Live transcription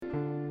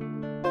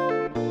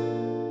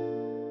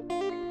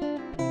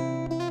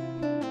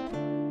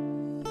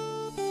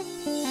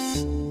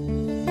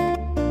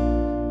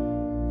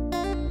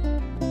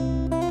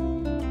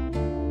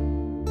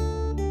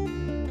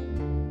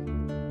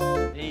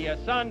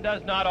sun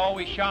does not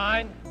always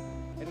shine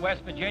in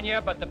West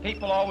Virginia, but the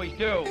people always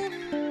do.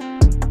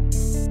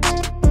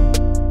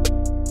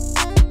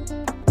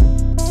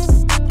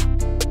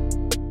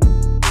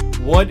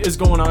 What is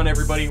going on,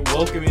 everybody?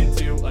 Welcome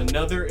into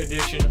another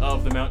edition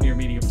of the Mountaineer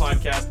Media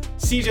Podcast.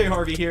 CJ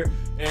Harvey here,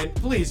 and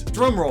please,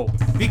 drum roll,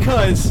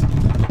 because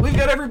we've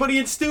got everybody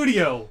in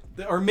studio,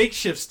 our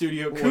makeshift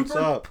studio. What's Cooper,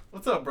 up?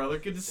 What's up, brother?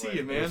 Good to see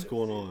you, man. What's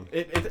going on?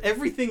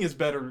 Everything is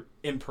better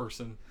in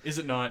person, is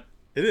it not?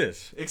 It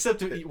is.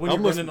 Except when you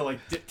run into like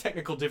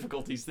technical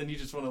difficulties, then you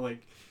just want to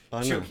like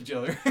choke each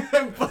other.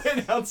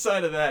 But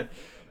outside of that,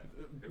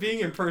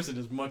 being in person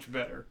is much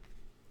better.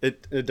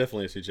 It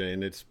definitely is, CJ,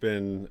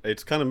 and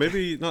it's kind of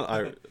maybe not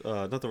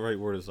the right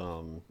word is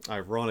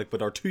ironic,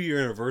 but our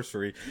 2-year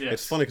anniversary. Yes.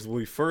 It's funny because when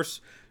we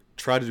first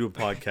tried to do a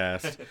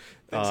podcast,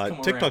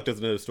 come TikTok around.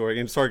 doesn't know the story.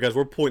 And sorry guys,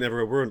 we're pointing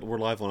everywhere. We're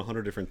live on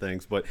 100 different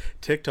things, but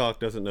TikTok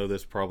doesn't know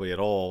this probably at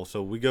all.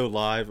 So we go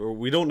live, or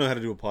we don't know how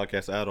to do a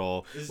podcast at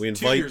all. This is We 2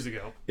 invite years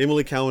ago.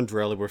 Emily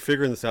Calendrelli. We're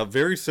figuring this out.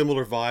 Very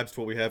similar vibes to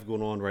what we have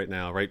going on right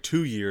now, right?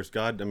 2 years.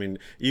 God, I mean,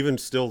 even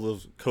still,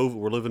 those COVID,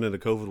 we're living in a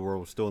COVID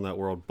world. We're still in that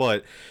world.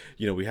 But,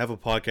 you know, we have a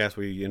podcast.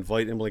 We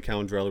invite Emily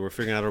Calendrelli. We're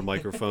figuring out our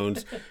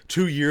microphones.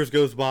 2 years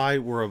goes by.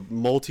 We're a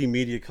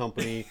multimedia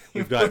company.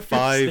 We've got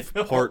 5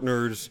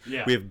 partners.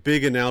 Yeah. We have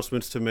big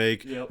announcements to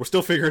make. Yep. We're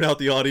still figuring out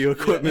the audio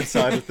equipment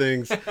side of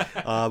things.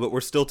 But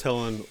we're still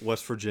telling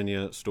West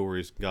Virginia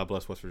stories. God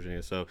bless West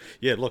Virginia. So,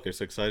 yeah, look,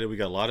 it's excited. We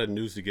got a lot of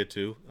news to get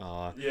to.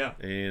 Yeah.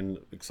 And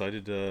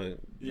excited to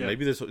Yeah.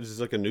 maybe this is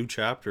like a new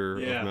chapter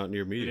Yeah, of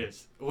Mountaineer Media. It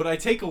is. What I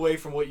take away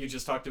from what you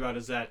just talked about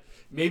is that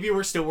maybe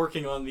we're still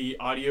working on the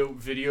audio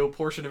video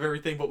portion of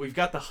everything, but we've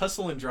got the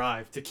hustle and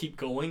drive to keep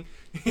going.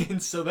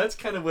 And so that's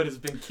kind of what has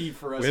been key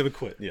for us. We haven't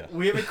quit, yeah.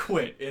 We haven't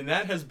quit, and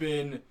that has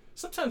been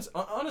sometimes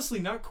honestly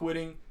not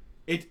quitting.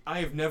 I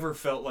have never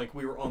felt like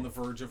we were on the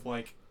verge of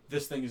like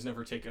this thing is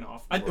never taken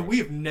off. We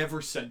have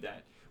never said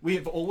that. We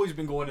have always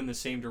been going in the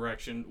same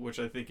direction, which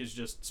I think is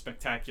just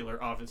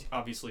spectacular.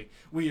 Obviously,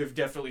 we have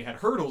definitely had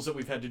hurdles that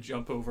we've had to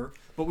jump over,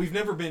 but we've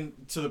never been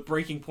to the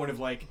breaking point of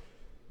like,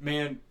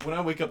 man, when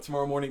I wake up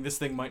tomorrow morning, this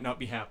thing might not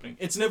be happening.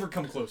 It's never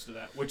come close to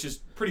that, which is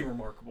pretty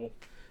remarkable,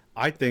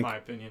 I think, in my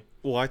opinion.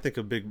 well, I think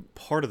a big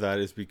part of that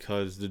is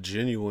because the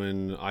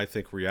genuine, I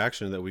think,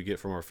 reaction that we get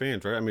from our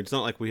fans, right? I mean, it's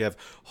not like we have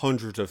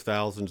hundreds of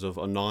thousands of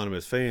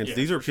anonymous fans. Yeah,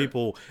 These are for sure.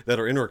 people that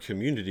are in our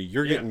community.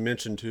 You're Yeah. getting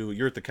mentioned to,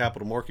 you're at the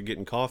Capitol Market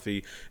getting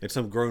coffee, and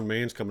some grown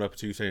man's coming up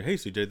to you saying, hey,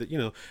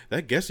 CJ,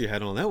 that guest you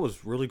had on, that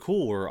was really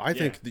cool, or I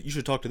think that you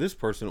should talk to this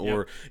person,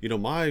 or,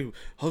 my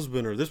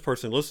husband or this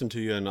person listened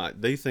to you,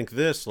 and they think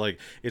this. Like,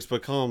 it's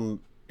become...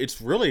 It's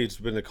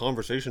been a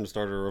conversation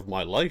starter of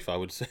my life, I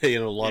would say,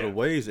 in a lot of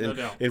ways, and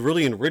doubt.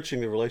 really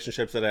enriching the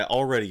relationships that I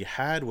already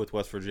had with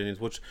West Virginians,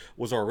 which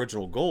was our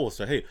original goal, was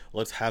to, hey,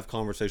 let's have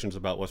conversations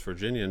about West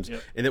Virginians,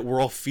 and that we're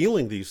all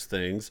feeling these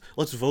things.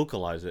 Let's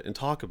vocalize it and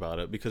talk about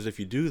it, because if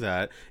you do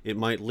that, it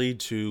might lead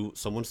to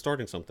someone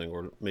starting something,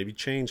 or maybe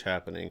change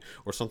happening,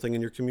 or something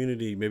in your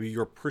community. Maybe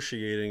you're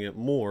appreciating it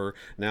more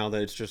now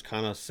that it's just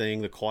kind of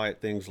saying the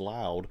quiet things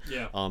loud,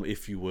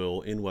 if you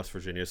will, in West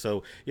Virginia.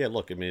 So, yeah,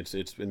 look, I mean,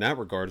 it's in that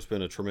regard, it's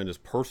been a tremendous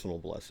personal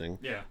blessing.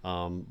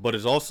 But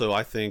it's also,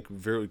 I think,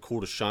 very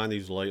cool to shine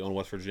these light on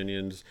West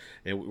Virginians,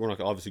 and we're not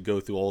going to obviously go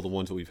through all the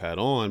ones that we've had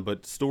on,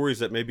 but stories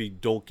that maybe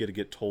don't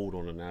get told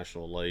on a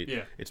national light.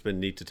 It's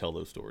been neat to tell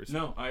those stories.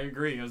 No, I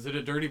agree. I was at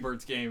a Dirty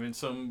Birds game, and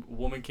some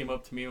woman came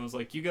up to me and was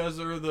like, you guys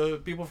are the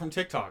people from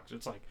TikTok.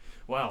 It's like,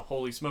 wow,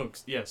 holy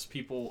smokes. Yes,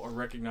 people are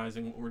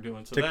recognizing what we're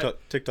doing. So TikTok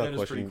that is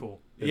question. pretty cool.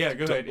 Yeah,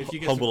 go ahead. If you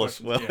get humble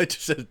some us. questions. Well, I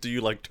just said, do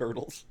you like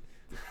turtles?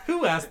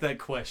 Who asked that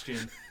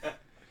question?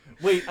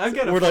 Wait, I've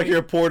got a We're funny... like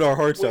here pouring our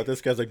hearts out.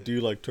 This guy's like, do you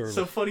like turtles?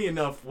 So funny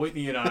enough,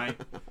 Whitney and I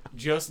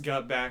just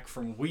got back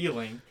from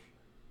Wheeling,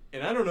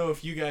 and I don't know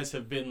if you guys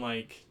have been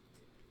like...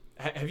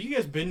 Have you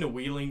guys been to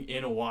Wheeling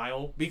in a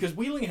while? Because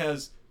Wheeling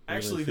has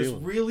actually this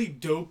really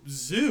dope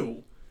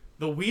zoo.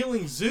 The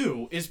Wheeling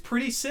Zoo is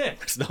pretty sick.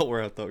 That's not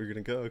where I thought we were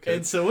going to go. Okay.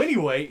 And so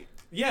anyway,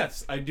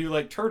 yes, I do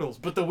like turtles,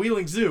 but the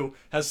Wheeling Zoo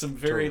has some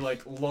very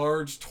like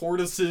large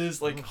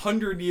tortoises, like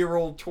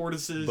 100-year-old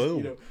tortoises. Boom.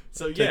 You know,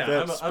 so Take yeah,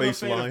 that, I'm a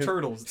Space fan Lion. of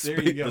turtles.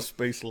 There you go. The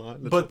space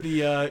line. But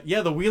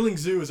the Wheeling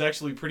Zoo is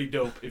actually pretty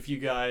dope if you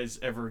guys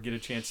ever get a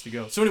chance to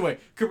go. So anyway,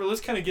 Cooper, let's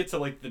kind of get to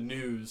like the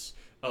news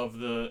of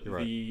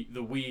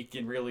the week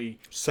and really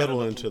settle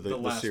kind of into the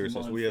last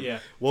seriousness. month. We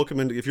have welcome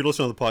in. If you're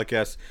listening to the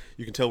podcast,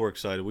 you can tell we're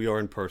excited. We are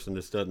in person.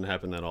 This doesn't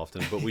happen that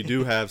often, but we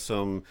do have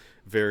some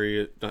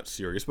very not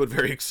serious, but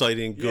very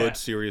exciting, good,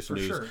 serious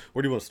news. Sure.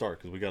 Where do you want to start?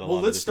 Because we got a lot. Well,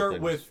 of let's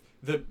different start things.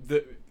 with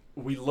the.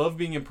 We love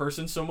being in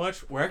person so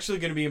much. We're actually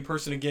going to be in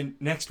person again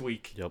next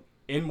week. Yep.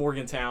 In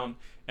Morgantown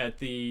at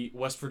the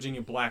West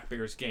Virginia Black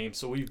Bears game.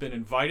 So we've been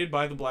invited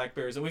by the Black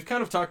Bears, and we've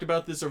kind of talked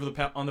about this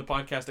over on the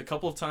podcast a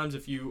couple of times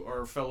if you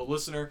are a fellow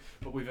listener,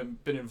 but we've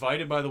been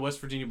invited by the West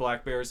Virginia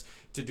Black Bears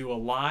to do a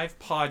live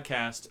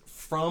podcast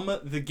from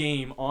the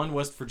game on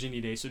West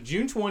Virginia Day. So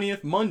June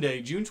 20th,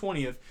 Monday, June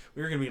 20th,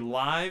 we're going to be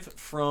live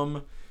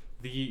from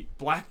the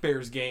Black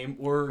Bears game.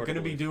 We're not going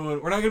to be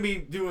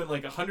doing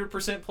like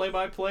 100%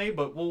 play-by-play,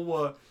 but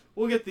we'll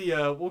get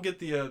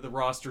the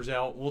rosters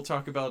out. We'll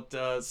talk about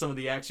some of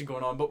the action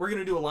going on, but we're going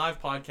to do a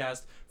live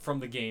podcast from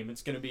the game.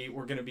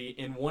 We're going to be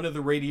in one of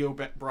the radio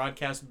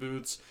broadcast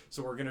booths,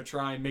 so we're going to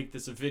try and make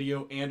this a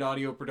video and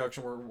audio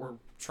production. We're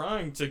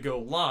trying to go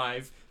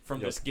live from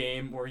this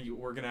game, where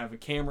we're going to have a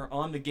camera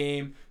on the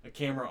game, a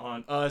camera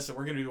on us, and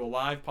we're going to do a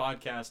live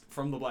podcast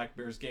from the Black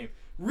Bears game.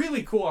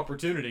 Really cool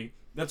opportunity.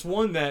 That's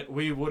one that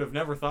we would have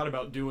never thought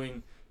about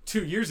doing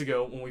 2 years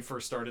ago when we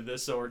first started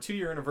this. So our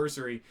 2-year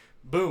anniversary,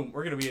 boom,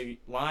 we're going to be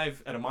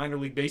live at a minor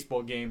league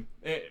baseball game.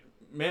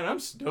 Man, I'm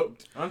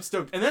stoked.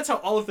 And that's how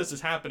all of this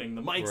is happening.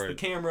 The mics, the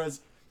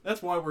cameras.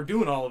 That's why we're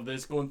doing all of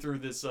this, going through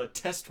this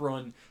test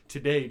run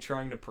today,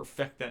 trying to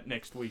perfect that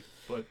next week.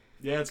 But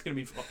yeah, it's gonna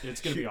be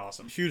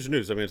awesome. Huge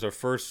news. I mean,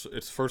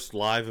 it's first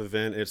live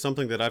event. It's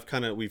something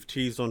that we've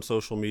teased on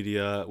social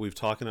media. We've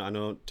talked. I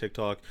know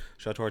TikTok.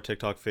 Shout out to our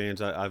TikTok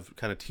fans. I've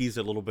kind of teased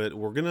it a little bit.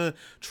 We're gonna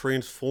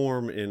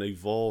transform and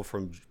evolve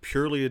from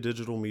purely a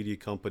digital media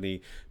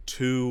company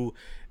to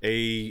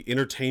a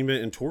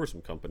entertainment and tourism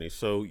company.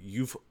 So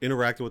you've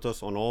interacted with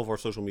us on all of our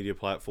social media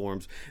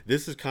platforms.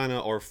 This is kind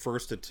of our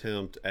first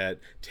attempt at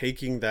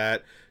taking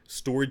that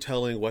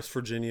storytelling West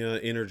Virginia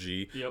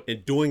energy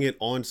and doing it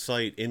on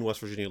site in West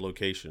Virginia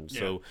locations.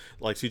 So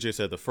like CJ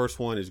said, the first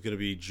one is going to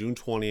be June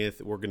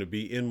 20th. We're going to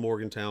be in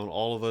Morgantown.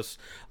 All of us,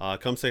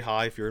 come say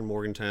hi if you're in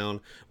Morgantown.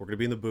 We're going to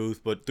be in the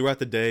booth, but throughout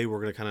the day, we're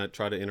going to kind of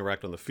try to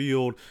interact on the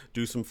field,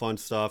 do some fun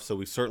stuff. So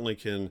we certainly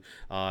can,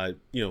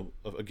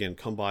 again,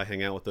 come by,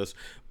 hang out with us.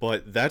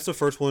 But that's the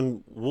first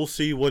one. We'll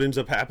see what ends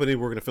up happening.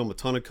 We're going to film a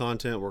ton of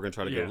content. We're going to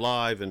try to go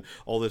live and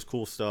all this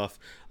cool stuff.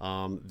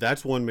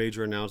 That's one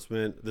major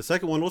announcement. The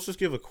second one, let's just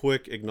give a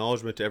quick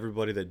acknowledgement to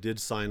everybody that did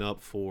sign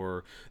up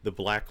for the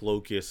Black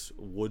Locust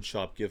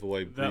Woodshop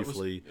giveaway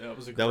briefly. That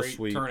was a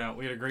great turnout.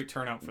 We had a great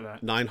turnout for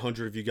that.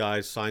 900 of you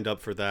guys signed up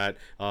for that.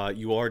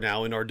 You are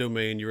now in our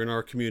domain. You're in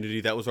our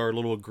community. That was our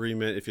little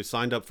agreement. If you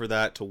signed up for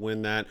that to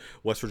win that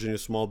West Virginia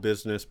small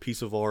business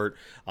piece of art,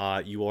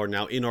 you are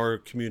now in our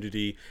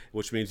community,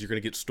 which means you're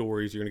going to get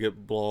stories, you're going to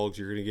get blogs,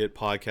 you're going to get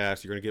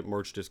podcasts, you're going to get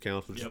merch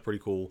discounts, which is pretty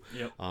cool.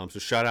 So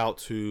shout out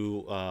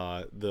to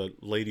the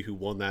lady who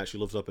won that. She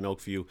lives up in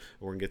Elkview.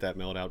 We're going to get that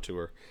mailed out to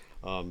her.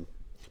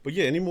 But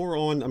yeah, any more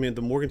on,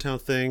 the Morgantown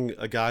thing,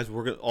 guys,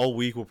 all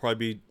week we'll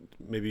probably be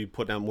maybe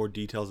putting out more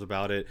details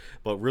about it,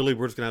 but really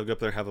we're just going to go up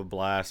there, have a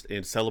blast,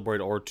 and celebrate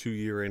our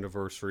 2-year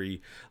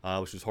anniversary,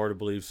 which is hard to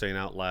believe saying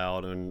out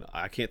loud, and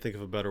I can't think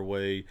of a better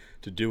way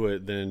to do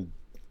it than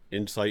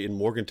Insight in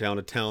Morgantown,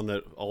 a town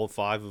that all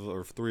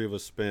 3 of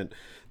us spent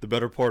the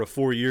better part of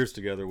 4 years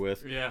together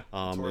with. Yeah,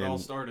 that's where it all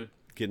started.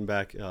 Getting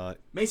back.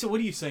 Mason, what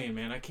are you saying,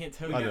 man? I can't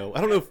tell you. I know. I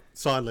don't know if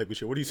sign language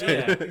here. What are you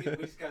saying? Yeah,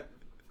 we just got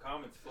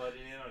comments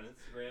flooding in on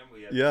Instagram.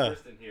 We have a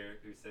person here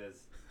who says,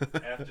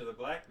 after the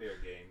Black Bear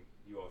game,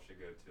 you all should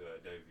go to a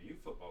WVU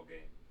football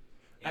game.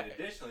 And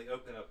additionally,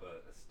 open up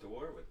a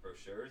store with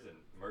brochures and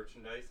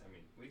merchandise.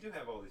 We do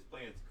have all these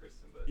plans,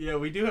 Kristen. But yeah,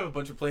 we do have a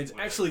bunch of plans.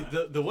 Actually,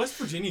 the West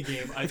Virginia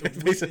game.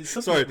 Mason,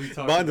 sorry,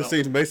 behind the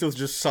scenes, Mason was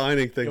just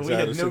signing things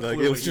out.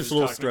 It was just a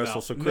little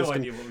stressful. So,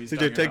 Kristen,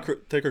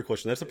 CJ, take her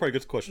question. That's a pretty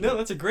good question. No,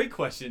 that's a great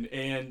question.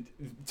 And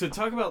to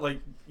talk about,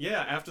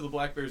 after the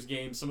Black Bears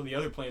game, some of the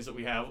other plans that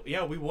we have.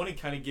 Yeah, we want to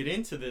kind of get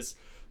into this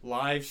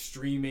live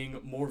streaming,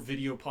 more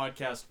video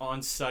podcast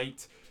on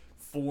site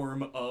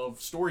form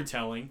of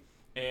storytelling.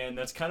 And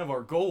that's kind of our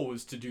goal,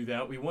 is to do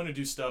that. We want to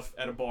do stuff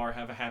at a bar,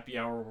 have a happy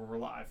hour where we're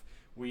live.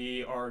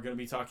 We are going to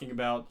be talking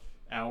about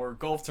our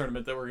golf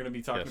tournament that we're going to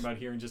be talking about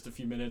here in just a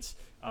few minutes.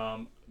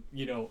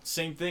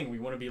 Same thing. We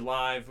want to be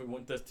live. We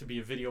want this to be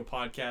a video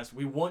podcast.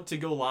 We want to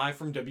go live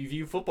from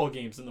WVU football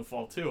games in the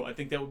fall too. I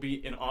think that would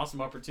be an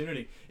awesome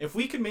opportunity. If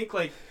we could make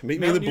meet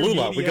me in the blue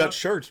lot. We got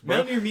shirts, bro.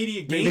 Mountaineer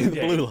Media game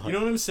day. You know what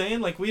I'm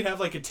saying? We'd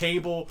have a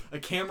table, a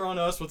camera on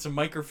us with some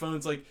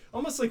microphones,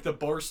 almost like the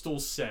Barstool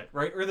set,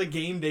 right? Or the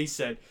game day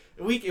set.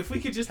 If we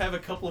could just have a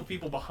couple of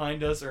people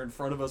behind us or in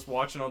front of us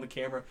watching on the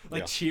camera,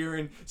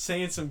 cheering,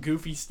 saying some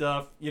goofy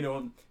stuff,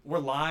 we're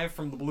live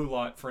from the blue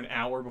lot for an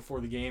hour before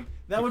the game.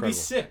 That would be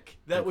sick.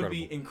 That would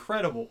be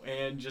incredible.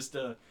 And just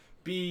to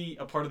be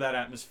a part of that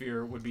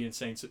atmosphere would be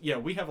insane. So, yeah,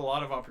 we have a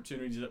lot of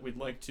opportunities that we'd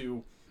like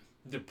to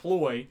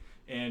deploy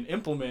and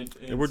implement.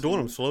 And we're doing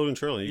them slowly and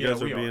surely. You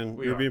guys are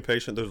being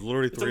patient. There's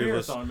literally 3 of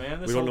us.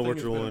 Man. We don't know what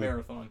we're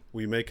doing.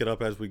 We make it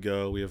up as we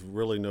go. We have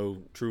really no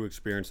true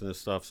experience in this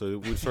stuff, so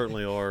we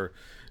certainly are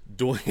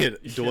doing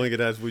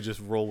it as we just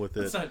roll with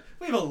it.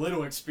 We have a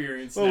little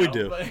experience. Well,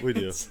 now, we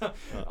do.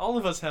 All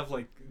of us have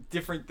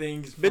different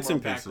things from bits our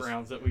and pieces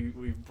backgrounds that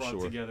we've brought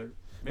together.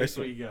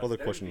 Other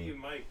question. WVU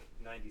Mike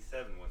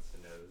 97 wants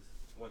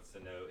to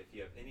know if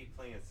you have any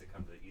plans to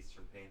come to the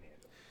Eastern Panhandle.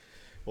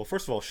 Well,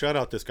 first of all, shout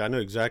out this guy. I know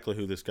exactly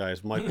who this guy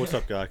is. Mike, what's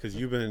up, guy? Because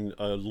you've been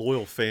a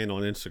loyal fan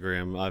on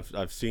Instagram.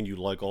 I've seen you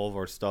like all of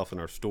our stuff and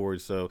our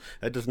stories, so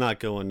that does not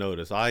go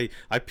unnoticed. I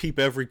peep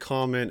every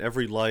comment,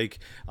 every like,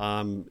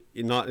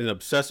 not in an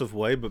obsessive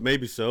way, but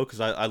maybe so, because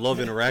I love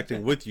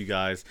interacting with you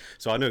guys.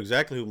 So I know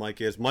exactly who Mike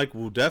is. Mike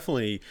will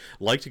definitely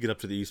like to get up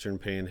to the Eastern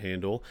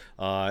Panhandle,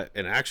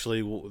 and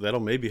actually that'll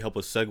maybe help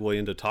us segue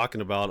into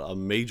talking about a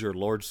major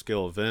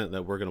large-scale event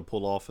that we're going to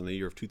pull off in the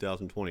year of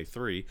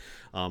 2023.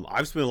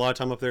 I've spent a lot of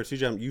time up there.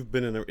 CJ, you've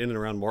been in and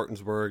around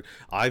Martinsburg.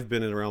 I've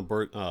been in and around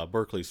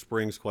Berkeley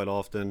Springs quite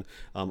often.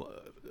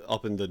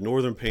 Up in the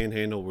northern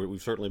panhandle, where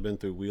we've certainly been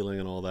through Wheeling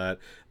and all that.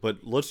 But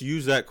let's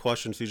use that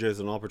question, CJ, as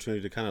an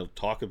opportunity to kind of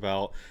talk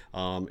about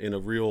in a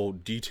real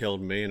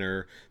detailed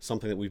manner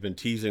something that we've been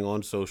teasing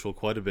on social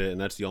quite a bit, and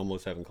that's the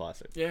Almost Heaven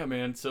Classic. Yeah,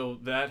 man. So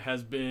that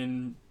has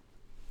been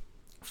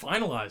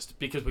finalized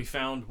because we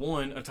found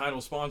a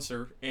title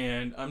sponsor,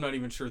 and I'm not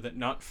even sure that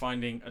not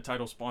finding a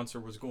title sponsor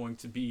was going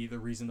to be the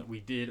reason that we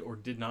did or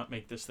did not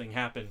make this thing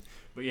happen.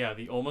 But yeah,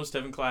 the Almost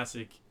Heaven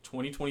Classic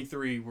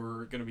 2023,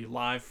 we're going to be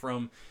live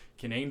from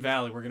Canaan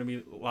Valley. We're going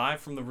to be live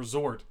from the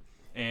resort,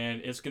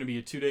 and it's going to be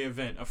a 2-day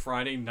event, a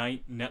Friday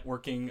night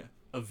networking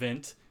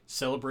event,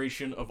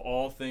 celebration of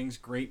all things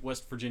great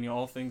West Virginia,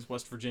 all things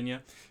West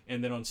Virginia.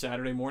 And then on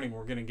Saturday morning,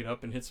 we're going to get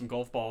up and hit some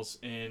golf balls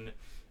in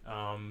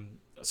a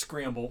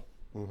scramble.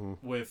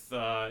 With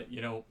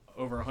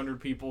over 100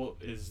 people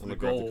is the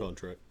goal.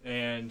 Contract.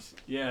 And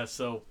yeah,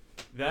 so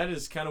that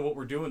is kind of what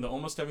we're doing. The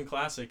Almost Heaven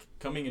Classic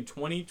coming in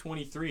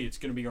 2023. It's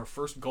going to be our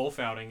first golf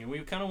outing, and we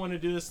kind of want to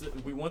do this.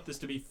 We want this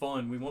to be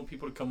fun. We want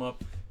people to come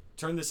up,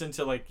 turn this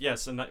into a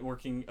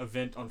networking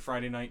event on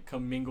Friday night.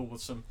 Come mingle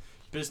with some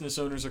business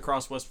owners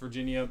across West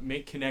Virginia,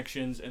 make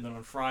connections, and then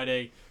on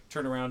Friday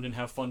turn around and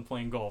have fun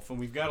playing golf. And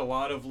we've got a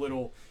lot of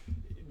little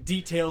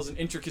details and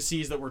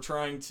intricacies that we're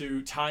trying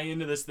to tie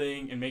into this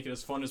thing and make it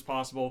as fun as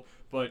possible.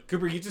 But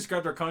Cooper, you just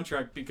grabbed our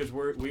contract because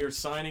we are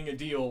signing a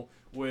deal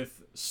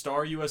with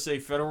Star USA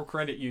Federal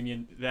Credit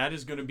Union. That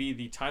is going to be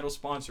the title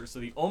sponsor.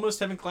 So the Almost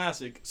Heaven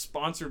Classic,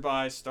 sponsored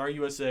by Star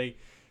USA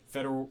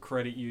Federal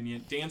Credit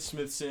Union. Dan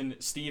Smithson,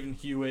 Stephen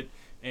Hewitt,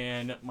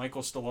 and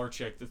Michael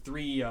Stolarczyk, the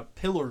three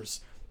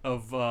pillars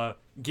of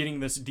getting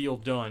this deal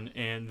done,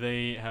 and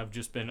they have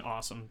just been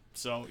awesome.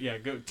 So yeah,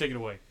 go take it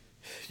away.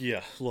 Yeah,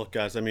 look,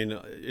 guys, I mean,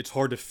 it's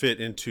hard to fit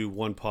into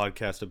one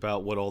podcast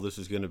about what all this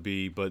is going to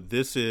be, but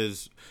this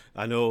is,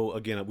 I know,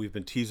 again, we've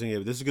been teasing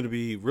it, this is going to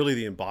be really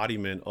the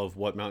embodiment of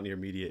what Mountaineer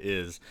Media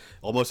is.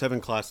 Almost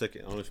Heaven Classic,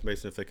 I don't know,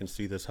 Mason, if they can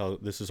see this, how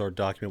this is our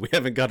document. We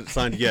haven't got it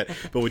signed yet,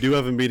 but we do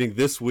have a meeting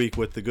this week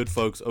with the good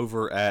folks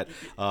over at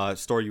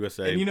Star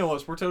USA. And you know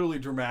us, we're totally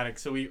dramatic,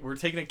 so we're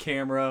taking a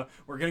camera,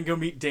 we're going to go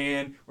meet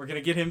Dan, we're going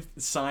to get him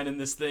signing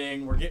this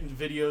thing, we're getting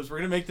videos, we're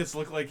going to make this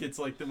look like it's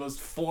like the most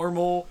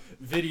formal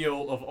video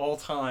of all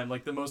time,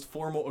 like the most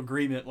formal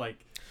agreement.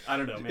 Like, I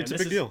don't know, man. It's a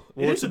big deal.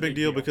 Well, it's a big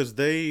deal because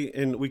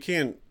we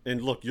can't, and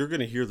look, you're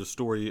going to hear the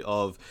story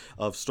of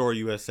Star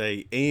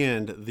USA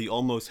and the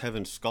Almost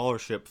Heaven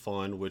Scholarship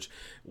Fund, which,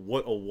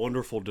 what a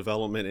wonderful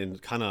development, and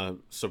kind of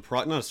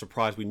not a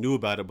surprise, we knew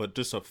about it, but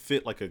just a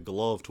fit like a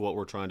glove to what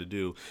we're trying to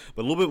do.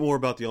 But a little bit more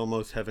about the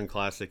Almost Heaven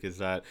Classic is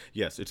that,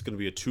 yes, it's going to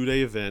be a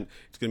 2-day event.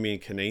 It's going to be in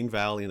Canaan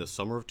Valley in the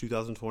summer of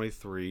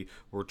 2023.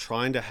 We're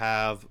trying to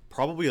have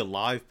probably a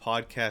live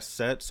podcast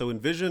set. So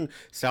envision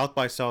South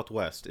by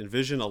Southwest.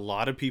 Envision a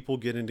lot of people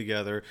getting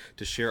together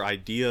to share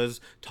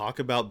ideas, talk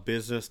about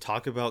business,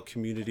 talk about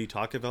community,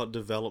 talk about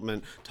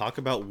development, talk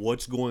about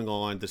what's going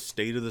on, the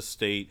state of the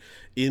state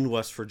in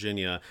West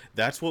Virginia.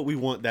 That's what we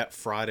want that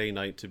Friday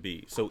night to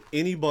be. So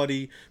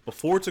anybody,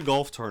 before it's a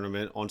golf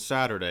tournament on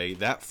Saturday,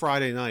 that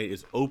Friday night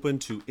is open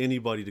to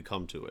anybody to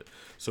come to it.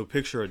 So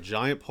picture a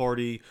giant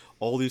party,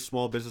 all these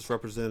small business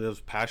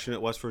representatives,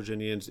 passionate West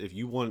Virginians. If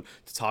you want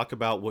to talk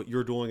about what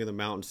you're doing in the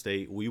Mountain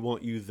State, we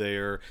want you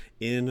there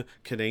in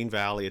Canaan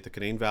Valley at the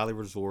Canaan Valley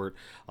Resort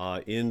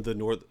in the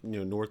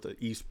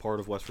northeast part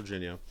of West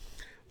Virginia.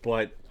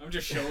 But I'm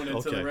just showing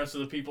it to the rest of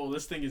the people.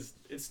 This thing is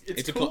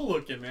it's cool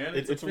looking, man.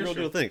 It's a real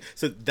deal thing.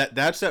 So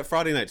that's that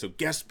Friday night. So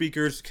guest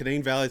speakers,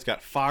 Canaan Valley's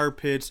got fire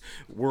pits.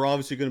 We're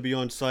obviously going to be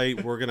on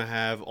site. We're going to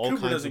have all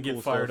Cooper kinds doesn't of cool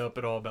get fired stuff. up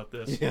at all about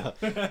this. Yeah,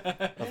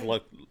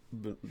 I've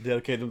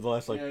dedicated the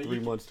last 3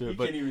 months to it. You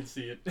can't even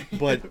see it.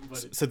 But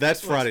so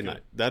that's Friday night.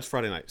 That's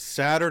Friday night.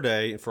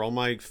 Saturday, for all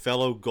my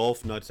fellow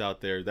golf nuts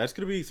out there, that's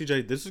going to be,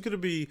 CJ, this is going to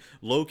be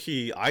low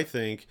key, I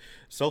think,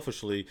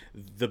 selfishly,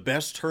 the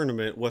best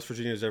tournament West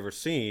Virginia has ever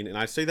seen. And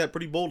I say that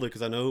pretty boldly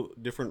because I know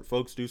different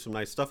folks do some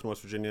nice stuff in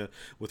West Virginia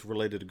with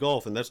related to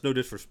golf, and that's no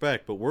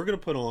disrespect, but we're going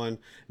to put on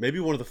maybe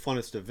one of the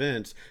funnest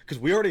events because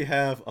we already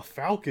have a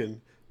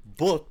Falcon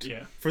booked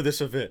for this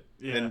event.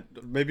 Yeah. And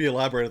maybe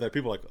elaborate on that.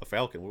 People are like, a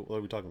Falcon? What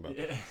are we talking about?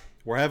 Yeah.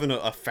 We're having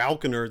a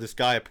falconer. This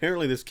guy,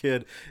 apparently this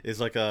kid is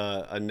like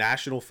a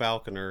national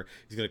falconer.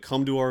 He's going to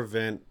come to our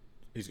event.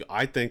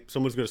 I think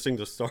someone's going to sing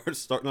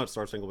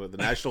the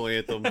national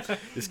anthem.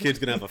 This kid's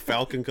going to have a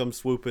falcon come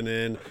swooping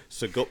in.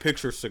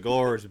 Picture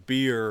cigars,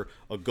 beer,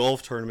 a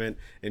golf tournament,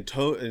 and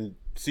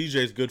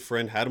CJ's good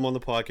friend had him on the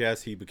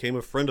podcast. He became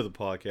a friend of the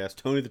podcast.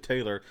 Tony the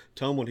Tailor.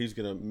 Tell him when he's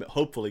gonna.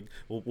 Hopefully,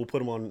 we'll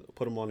put him on.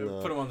 Put him on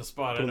the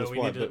spot. I know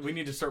we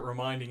need to start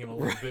reminding him a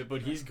little bit.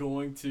 But he's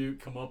going to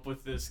come up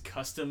with this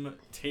custom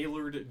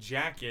tailored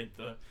jacket.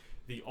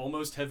 The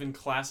Almost Heaven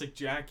Classic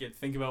jacket.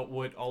 Think about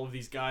what all of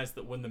these guys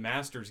that win the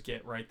Masters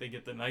get. Right? They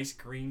get the nice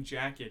green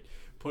jacket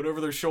put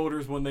over their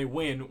shoulders when they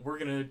win. We're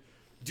gonna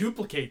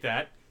duplicate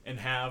that and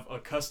have a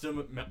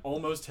custom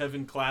Almost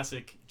Heaven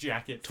Classic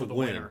jacket for the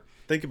winner.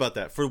 Think about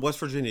that. For West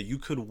Virginia, you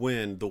could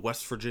win the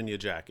West Virginia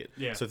jacket.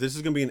 Yeah. So if this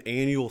is going to be an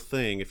annual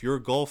thing, if you're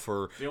a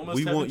golfer,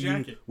 we want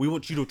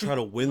you to try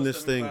to win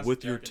this thing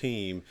with your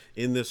team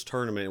in this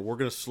tournament. And we're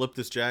going to slip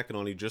this jacket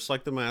on you just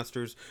like the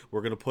Masters.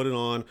 We're going to put it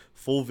on,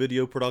 full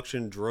video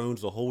production,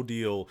 drones, the whole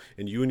deal,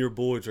 and you and your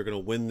boys are going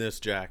to win this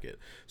jacket.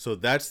 So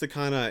that's the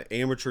kind of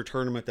amateur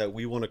tournament that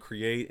we want to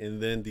create,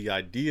 and then the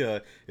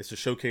idea is to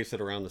showcase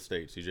it around the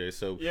state, CJ.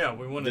 So yeah,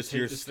 we want to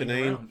take this thing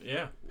around.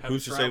 Yeah.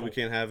 Who's to say we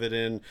can't have it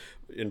in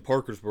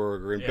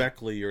Parkersburg or in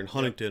Beckley or in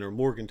Huntington or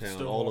Morgantown,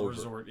 Stonewall all over.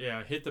 Resort.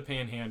 Yeah, hit the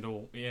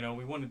Panhandle. You know,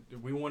 we want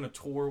to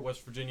tour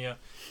West Virginia,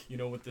 you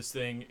know, with this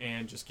thing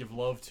and just give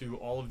love to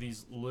all of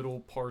these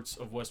little parts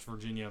of West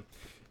Virginia.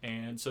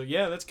 And so,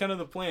 yeah, that's kind of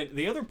the plan.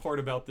 The other part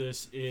about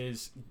this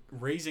is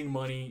raising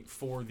money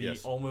for the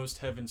Almost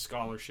Heaven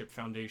Scholarship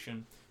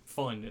Foundation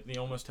Fund, the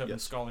Almost Heaven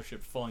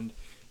Scholarship Fund,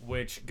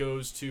 which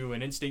goes to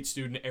an in-state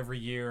student every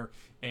year,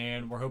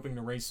 and we're hoping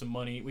to raise some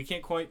money. We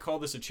can't quite call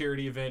this a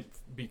charity event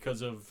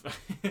because of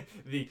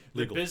the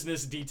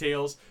business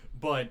details,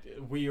 but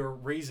we are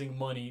raising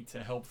money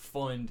to help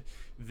fund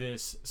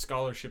this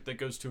scholarship that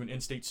goes to an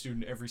in-state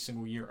student every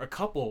single year, a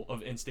couple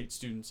of in-state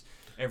students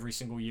every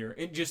single year,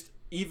 and just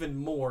even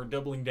more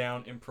doubling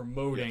down and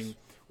promoting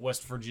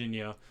West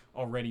Virginia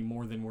already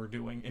more than we're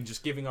doing, and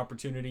just giving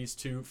opportunities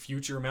to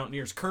future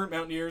Mountaineers, current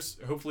Mountaineers.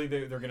 Hopefully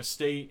they're going to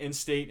stay in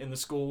state in the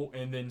school,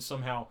 and then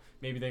somehow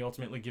maybe they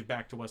ultimately give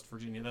back to West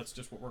Virginia. That's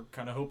just what we're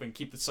kind of hoping,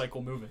 keep the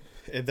cycle moving.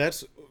 And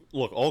that's,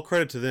 look, all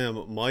credit to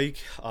them. Mike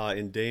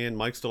and Dan,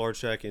 Mike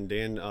Stolarczyk and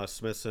Dan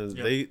Smithson,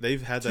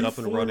 they've had that up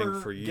and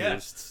running for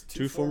years.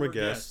 Two former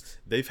guests.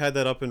 They've had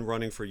that up and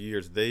running for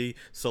years. They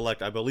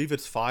select, I believe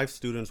it's 5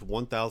 students,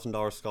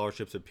 $1,000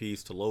 scholarships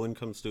apiece to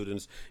low-income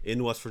students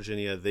in West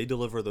Virginia. They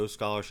deliver those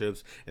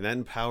scholarships, and that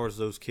empowers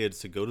those kids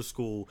to go to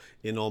school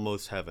in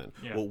Almost Heaven.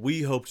 What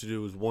we hope to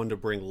do is, one, to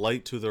bring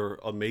light to their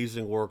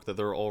amazing work that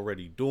they're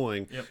already doing,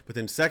 but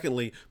then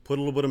secondly, put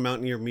a little bit of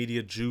Mountaineer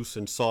Media juice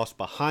and sauce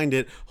behind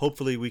it.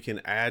 Hopefully we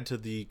can add to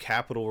the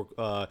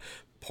capital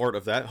part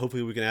of that.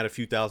 Hopefully we can add a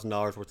few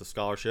 $1,000s worth of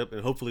scholarship,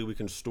 and hopefully we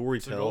can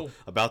storytell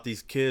about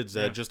these kids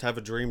that just have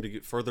a dream to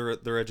get further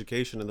their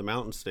education in the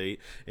Mountain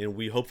State, and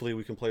hopefully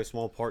we can play a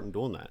small part in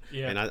doing that.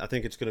 And I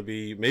think it's going to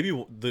be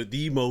maybe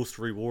the most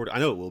rewarding, I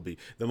know it will be,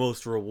 the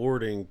most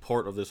rewarding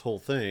part of this whole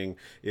thing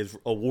is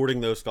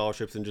awarding those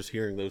scholarships and just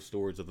hearing those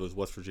stories of those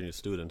West Virginia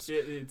students.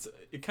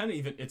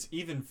 It's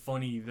even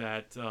funny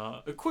that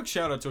a quick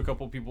shout out to a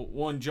couple of people.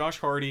 One, Josh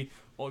Hardy,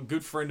 a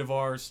good friend of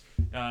ours.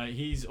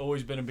 He's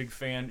always been a big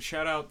fan.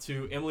 Shout out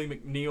to Emily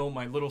McNeil,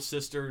 my little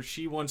sister.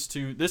 She wants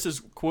to, this is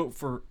quote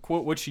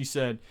what she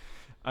said: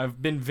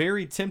 "I've been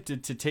very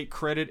tempted to take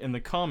credit in the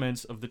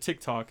comments of the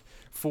TikTok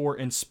for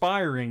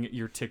inspiring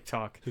your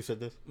TikTok." Who said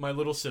this? My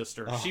little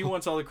sister. She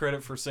wants all the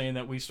credit for saying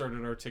that we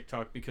started our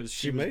TikTok because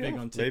she was big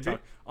on TikTok.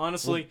 Maybe.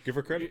 Honestly, give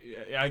her credit.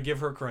 I give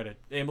her credit.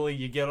 Emily,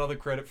 you get all the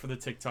credit for the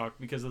TikTok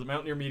because the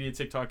Mountaineer Media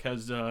TikTok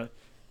has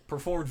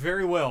performed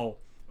very well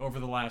over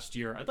the last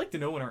year. I'd like to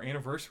know when our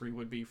anniversary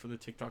would be for the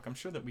TikTok. I'm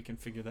sure that we can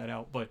figure that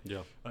out. But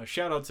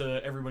shout out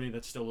to everybody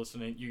that's still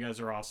listening. You guys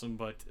are awesome.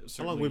 But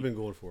how long have we been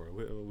going for?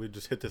 We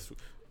just hit this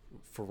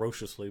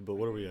ferociously. But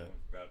what are we at?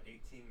 About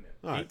 18 minutes.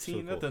 Right, 18? so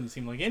cool. That doesn't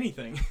seem like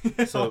anything.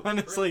 So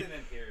honestly, Kristen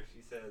in here,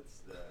 she says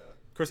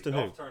Kristen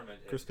the golf who? tournament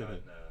Kristen has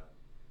who? gotten,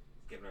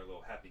 giving her a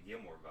little Happy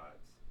Gilmore vibes.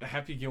 the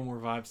Happy Gilmore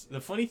vibes.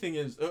 The funny thing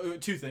is,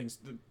 two things.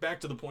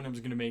 Back to the point I was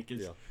going to make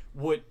is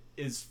what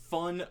is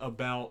fun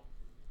about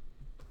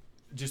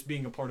just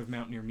being a part of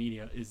Mountaineer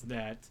Media is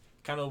that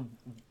kind of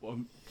a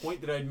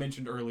point that I had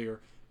mentioned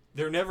earlier.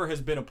 There never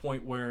has been a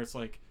point where it's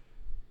like,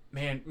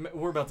 man,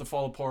 we're about to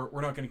fall apart.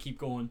 We're not going to keep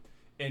going.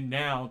 And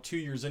now, 2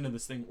 years into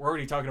this thing, we're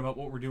already talking about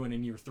what we're doing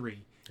in year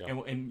 3.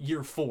 And in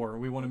year 4,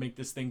 we want to make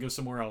this thing go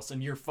somewhere else.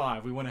 In year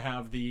 5, we want to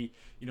have a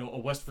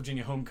West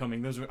Virginia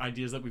homecoming. Those are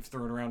ideas that we've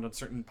thrown around on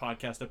certain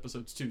podcast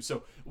episodes too.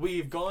 So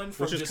we've gone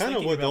from just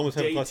thinking about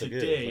day to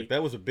day. Like,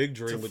 that was a big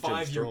dream with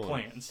Jim Strong. 5-year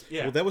plans.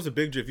 Yeah. Well, that was a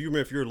big dream. If you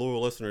remember, if you're a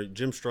loyal listener,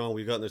 Jim Strong,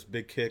 we got in this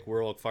big kick.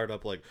 We're all fired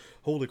up like,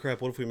 holy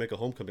crap, what if we make a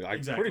homecoming?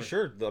 I'm pretty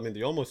sure, I mean,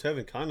 the Almost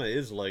Heaven kind of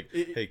is like,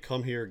 hey,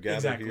 come here,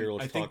 gather here,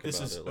 let's talk about it. I think this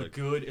is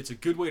it's a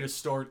good way to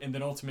start. And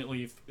then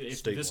ultimately,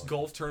 if this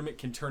golf tournament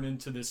can turn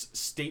into this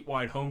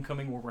statewide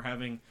homecoming where we're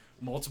having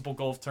multiple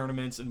golf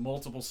tournaments and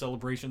multiple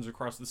celebrations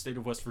across the state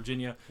of West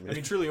Virginia. I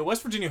mean, truly, a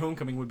West Virginia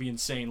homecoming would be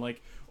insane.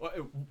 Like,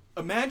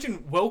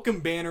 imagine welcome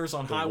banners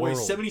on Highway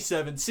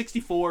 77,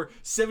 64,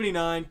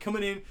 79,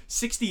 coming in,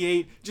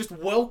 68, just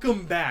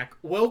welcome back,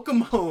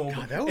 welcome home,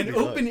 God, that would an be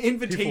open nice.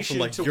 invitation People from,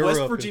 like, to Europe West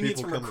and Virginians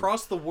people from coming.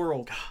 across the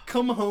world.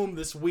 Come home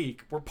this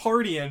week. We're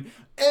partying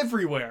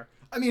everywhere.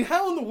 I mean,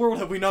 how in the world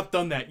have we not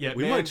done that yet,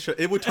 We man? might.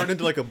 It would turn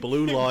into like a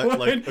blue lot,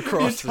 like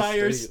across the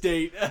entire the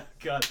state. state.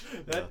 God,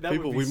 that People,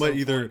 would be we so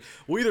might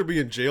we'll either be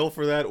in jail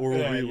for that, or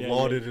we'll be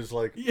lauded as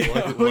like,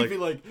 it would be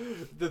like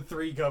the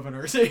 3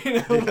 governors,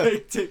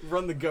 like to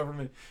run the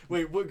government.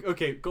 Wait,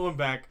 okay, going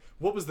back,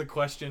 what was the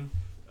question?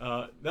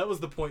 That was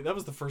the point. That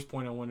was the first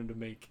point I wanted to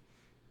make,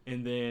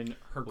 and then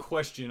her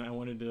question, I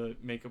wanted to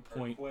make a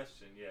point. Her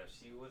question, yeah,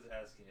 she was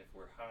asking if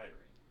we're hiring.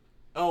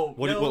 Oh,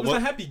 it was the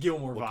Happy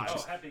Gilmore what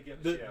vibes. Happy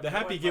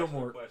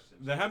Gilmore.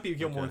 The Happy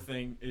Gilmore,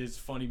 thing is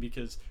funny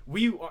because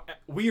we are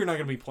not going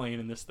to be playing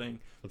in this thing.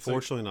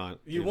 Unfortunately, so not.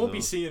 You won't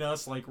be seeing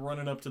us like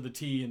running up to the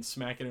tee and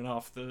smacking it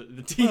off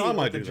the tee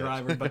with the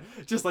driver, but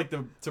just like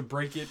to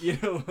break it,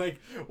 like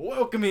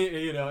welcome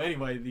in,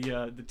 Anyway,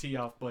 the tee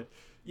off, but.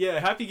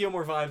 Yeah, Happy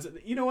Gilmore vibes.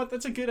 You know what?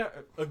 That's a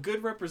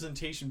good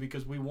representation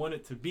because we want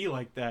it to be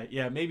like that.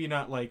 Yeah, maybe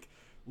not like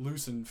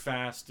loose and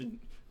fast and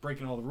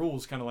breaking all the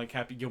rules, kind of like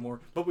Happy Gilmore,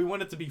 but we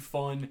want it to be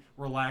fun,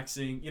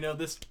 relaxing.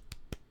 This.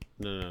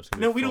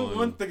 No, we don't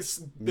want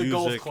the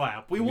golf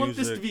clap. We want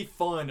this to be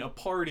fun, a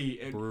party,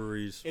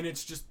 breweries, and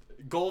it's just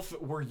golf.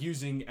 We're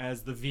using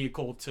as the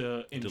vehicle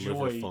to enjoy.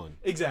 Deliver fun.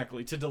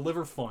 Exactly, to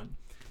deliver fun.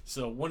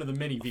 So one of the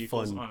many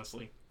vehicles,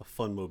 honestly. A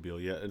fun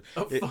mobile, yeah.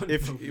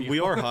 If we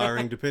are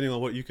hiring, depending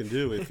on what you can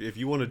do, if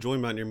you want to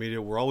join Mountaineer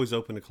Media, we're always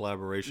open to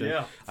collaboration.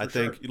 Yeah, I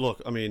think. Sure.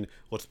 Look, I mean,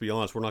 let's be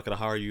honest. We're not going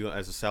to hire you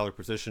as a salary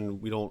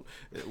position.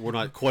 We're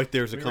not quite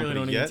there as a company really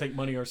don't yet. Even take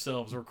money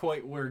ourselves.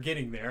 We're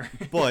getting there.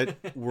 But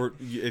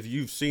if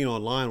you've seen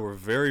online, we're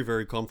very,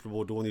 very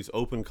comfortable doing these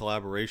open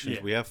collaborations.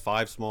 Yeah. We have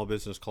 5 small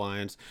business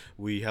clients.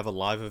 We have a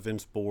live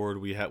events board.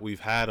 We've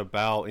had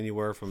about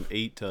anywhere from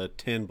 8 to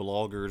 10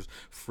 bloggers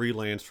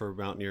freelance for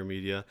Mountaineer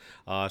Media.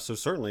 So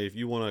certainly, if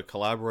you want to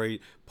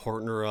collaborate,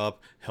 partner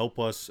up, help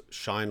us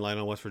shine light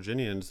on West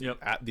Virginians,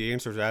 the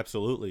answer is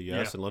absolutely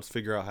yes, and let's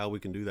figure out how we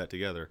can do that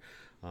together.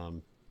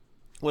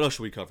 What else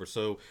should we cover?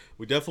 So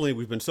we've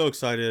been so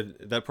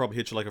excited. That probably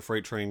hit you like a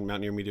freight train,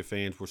 Mountaineer Media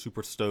fans. We're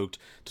super stoked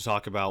to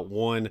talk about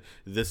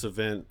this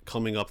event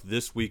coming up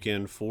this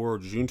weekend for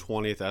June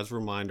 20th, as a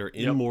reminder,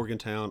 in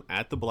Morgantown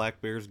at the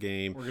Black Bears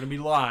game. We're going to be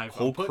live.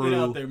 I'm putting it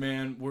out there,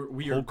 man.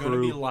 We are going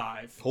to be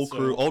live. Whole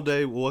crew, all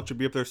day. We'll let you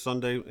be up there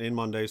Sunday and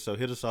Monday, so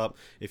hit us up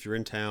if you're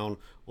in town.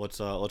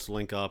 Let's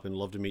link up and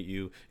love to meet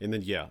you. And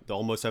then the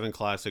Almost 7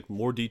 Classic,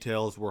 more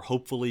details. We're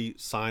hopefully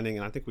signing,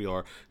 and I think we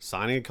are,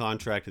 signing a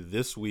contract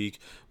this week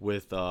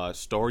with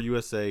Star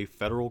USA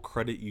Federal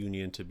Credit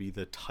Union to be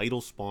the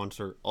title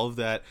sponsor of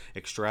that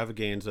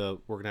extravaganza.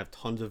 We're going to have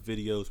tons of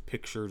videos,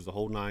 pictures, the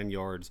whole 9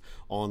 yards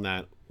on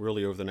that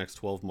really over the next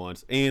 12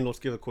 months. And let's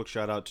give a quick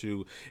shout out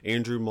to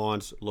Andrew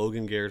Montz,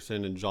 Logan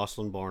Garrison, and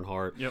Jocelyn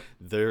Barnhart. Yep.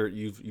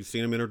 You've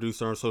seen them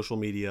introduced on our social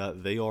media.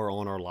 They are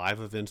on our live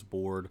events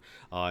board,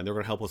 and they're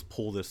going to help us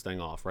pull this thing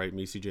off, right?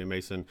 Me, CJ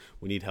Mason,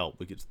 we need help.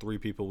 We get 3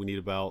 people.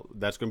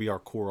 That's going to be our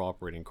core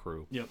operating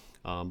crew. Yep.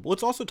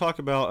 Let's also talk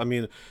about,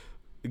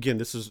 again,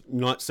 this is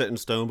not set in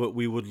stone, but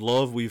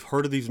we've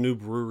heard of these new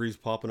breweries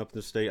popping up in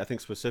the state. I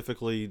think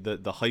specifically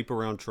the hype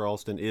around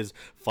Charleston is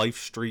Fife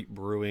Street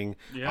Brewing.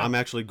 Yeah. I'm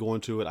actually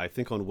going to it, I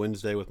think, on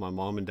Wednesday with my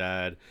mom and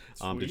dad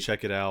to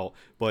check it out.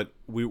 But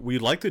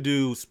we'd like to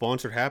do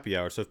sponsored happy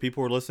hour. So if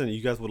people are listening,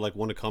 you guys would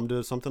want to come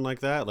to something like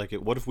that.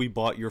 What if we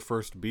bought your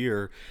first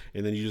beer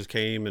and then you just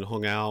came and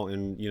hung out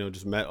and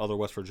just met other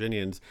West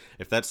Virginians?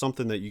 If that's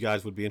something that you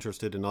guys would be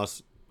interested in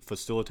us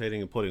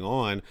facilitating and putting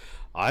on,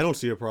 I don't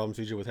see a problem,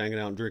 CJ, with hanging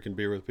out and drinking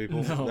beer with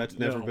people. That's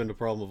never been a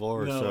problem of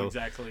ours. No,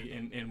 exactly.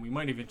 And we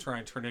might even try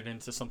and turn it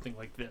into something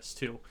like this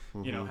too.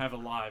 Mm-hmm. Have a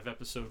live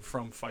episode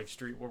from Fife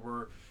Street where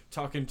we're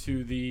talking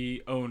to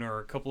the owner,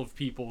 a couple of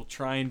people,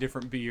 trying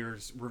different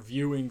beers,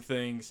 reviewing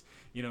things,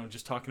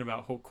 just talking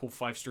about how cool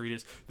Fife Street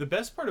is. The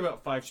best part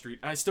about Fife Street,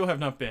 I still have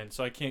not been,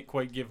 so I can't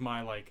quite give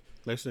my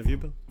Mason, have you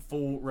been?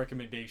 Full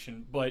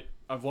recommendation, but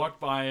I've walked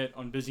by it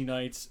on busy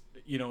nights.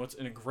 It's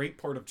in a great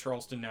part of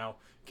Charleston now,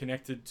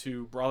 connected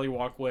to Brawley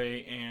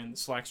Walkway and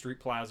Slack Street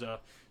Plaza.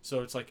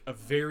 So it's like a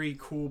very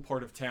cool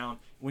part of town.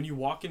 When you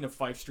walk into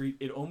Fife Street,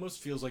 it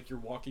almost feels like you're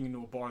walking into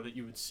a bar that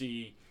you would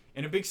see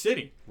in a big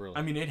city.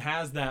 Really? It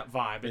has that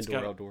vibe. It's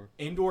got outdoor.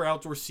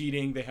 Outdoor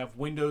seating. They have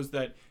windows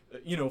that,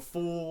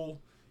 full,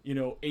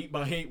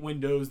 8x8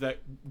 windows that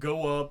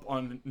go up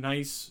on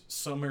nice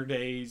summer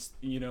days.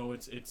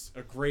 It's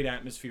a great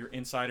atmosphere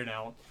inside and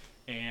out.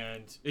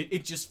 And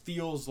it just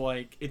feels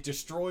like it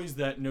destroys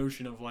that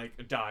notion of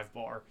a dive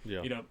bar.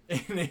 Yeah.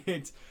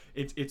 And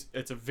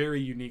it's a very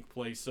unique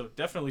place. So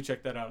definitely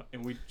check that out.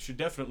 And we should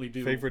definitely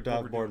do favorite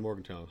dive bar in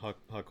Morgantown.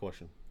 Hot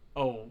question.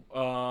 Oh,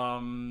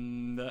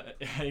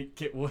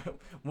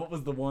 what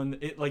was the one?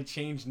 It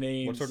changed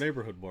names. What's our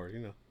neighborhood bar?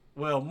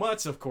 Well,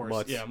 Mutt's, of course.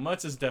 Mutt's. Yeah,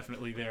 Mutt's is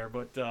definitely there,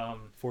 but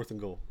 4th and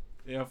Goal.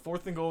 Yeah,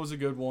 4th and Goal was a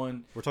good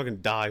one. We're talking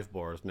dive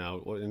bars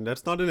now, and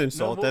that's not an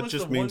insult. No, that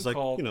just means like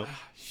called? you know.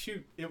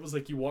 Shoot, it was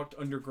like you walked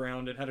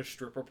underground. It had a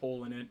stripper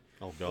pole in it.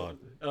 Oh God.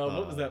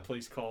 What was that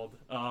place called?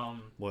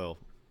 Well,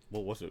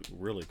 what was it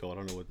really called?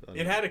 I don't know what.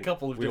 It had a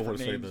couple of we don't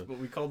different wanna say names, but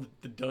we called it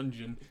the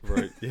dungeon.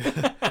 Right.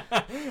 Yeah.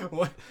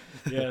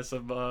 Yeah.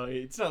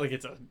 It's not like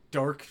it's a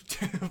dark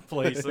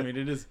place. I mean,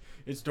 it is.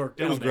 It's dark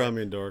down It was there,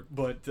 grimy and dark.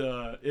 but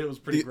it was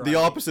pretty. The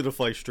opposite of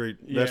Fight Street.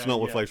 That's Yeah,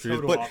 not what yeah, Fight Street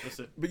is. total But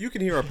opposite. but you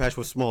can hear our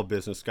passion with small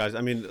business, guys. I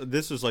mean,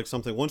 this is like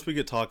something. Once we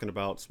get talking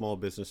about small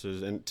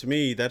businesses, and to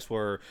me, that's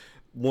where.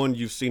 One,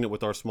 you've seen it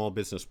with our small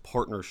business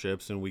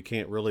partnerships, and we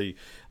can't really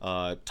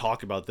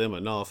talk about them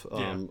enough. Go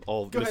ahead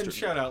and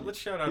shout out. Let's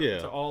shout out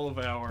to all of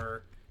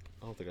our.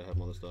 I don't think I have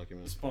them on this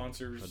document.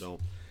 Sponsors. I don't.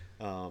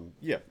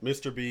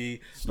 Mr. B,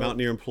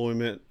 Mountaineer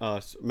Employment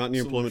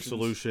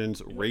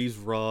Solutions, Raise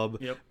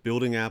Rub,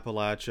 Building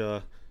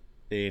Appalachia,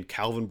 and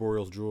Calvin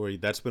Boreal's Jewelry.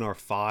 That's been our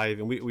 5,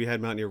 and we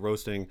had Mountaineer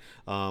Roasting,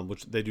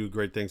 which they do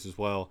great things as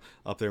well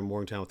up there in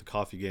Morgantown with the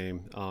coffee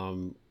game.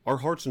 Our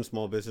heart's in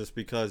small business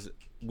because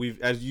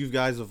as you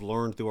guys have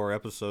learned through our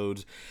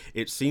episodes,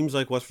 it seems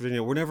like West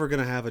Virginia, we're never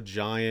going to have a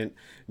giant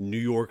New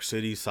York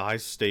City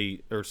size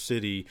state or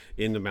city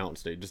in the mountain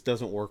state. It just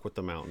doesn't work with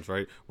the mountains,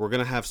 right? We're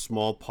going to have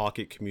small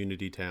pocket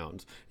community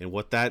towns. And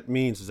what that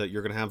means is that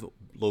you're going to have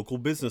local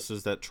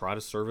businesses that try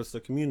to service the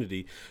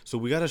community. So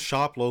we got to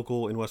shop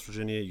local in West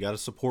Virginia. You got to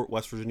support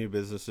West Virginia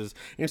businesses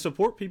and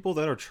support people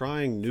that are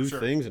trying new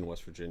things in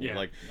West Virginia.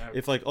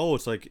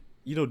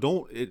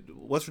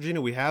 West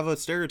Virginia, we have a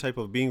stereotype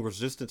of being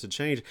resistant to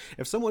change.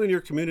 If someone in your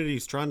community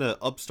is trying to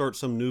upstart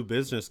some new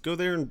business, go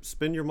there and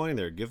spend your money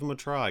there. Give them a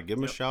try. Give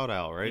them a shout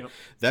out, right?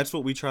 That's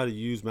what we try to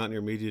use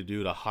Mountaineer Media to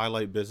do, to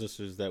highlight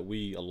businesses that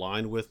we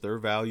align with, their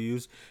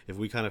values. If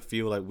we kind of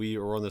feel like we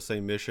are on the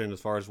same mission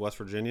as far as West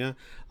Virginia,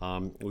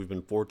 we've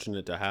been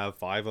fortunate to have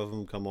 5 of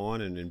them come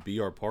on and be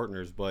our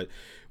partners. But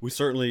we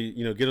certainly,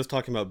 get us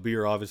talking about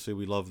beer. Obviously,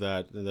 we love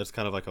that. And that's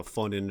kind of like a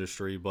fun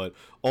industry. But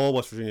all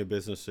West Virginia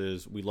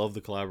businesses, we love the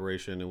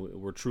collaboration, and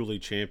we're truly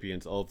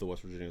champions of the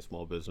West Virginia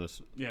small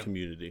business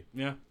community.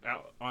 Yeah,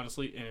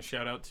 honestly, and a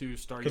shout out to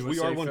Star USA. Because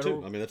we are one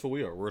too. I mean, that's what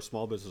we are. We're a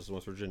small business in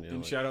West Virginia.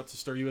 And shout out to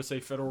Star USA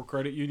Federal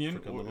Credit Union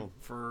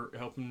for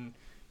helping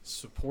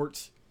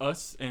support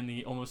us and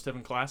the Almost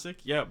Heaven Classic.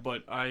 Yeah,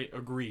 but I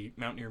agree.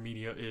 Mountaineer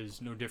Media is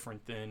no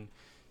different than,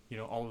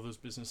 all of those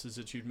businesses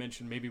that you'd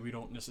mentioned. Maybe we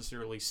don't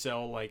necessarily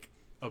sell like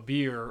a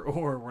beer,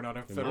 or we're not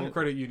a Federal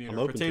Credit Union,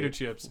 or potato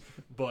chips.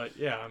 But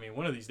yeah, I mean,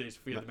 one of these days,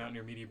 if we had the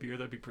Mountaineer Media beer,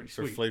 that'd be pretty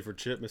sweet. For flavored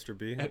chip, Mr.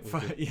 B.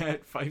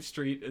 At 5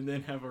 Street, and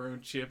then have our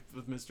own chip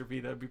with Mr. B.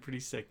 That'd be pretty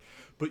sick.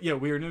 But yeah,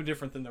 we are no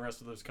different than the rest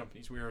of those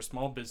companies. We are a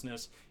small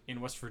business in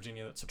West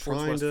Virginia that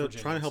supports West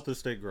Virginia. Trying to help the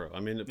state grow. I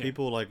mean,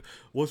 people like,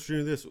 West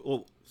Virginia this.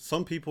 Well,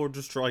 some people are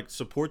just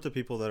support the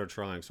people that are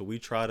trying. So we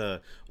try to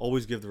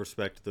always give the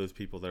respect to those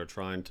people that are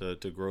trying to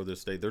grow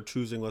this state. They're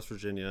choosing West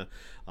Virginia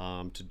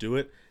to do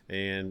it.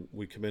 And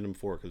we commend them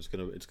for it because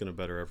it's gonna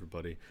better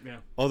everybody. Yeah.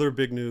 Other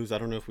big news. I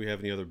don't know if we have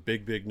any other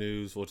big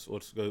news. Let's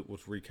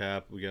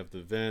recap. We have the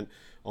event,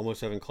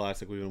 Almost Heaven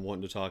Classic. We've been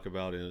wanting to talk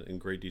about in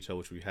great detail,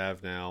 which we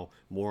have now.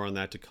 More on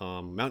that to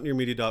come.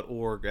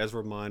 MountaineerMedia.org. As a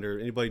reminder,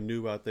 anybody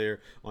new out there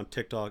on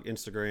TikTok,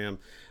 Instagram,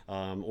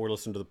 or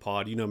listen to the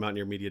pod,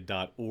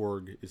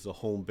 MountaineerMedia.org is the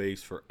home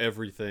base for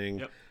everything.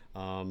 Yep.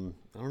 I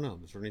don't know.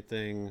 Is there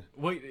anything?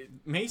 Wait,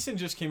 Mason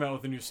just came out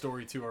with a new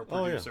story too. Our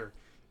producer. Oh, yeah.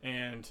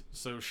 And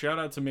so shout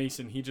out to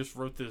Mason. He just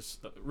wrote this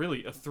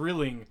really a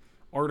thrilling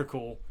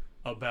article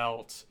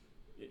about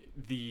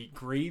the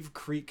Grave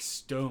Creek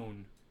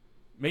Stone.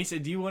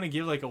 Mason, do you want to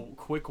give like a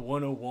quick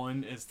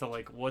 101 as to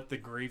like what the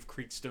Grave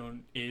Creek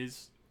Stone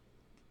is?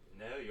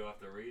 No, you'll have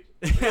to read.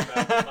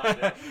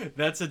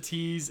 That's a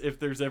tease if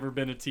there's ever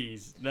been a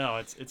tease. No,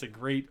 it's a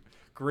great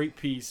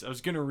piece. I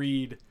was going to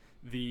read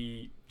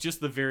just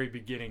the very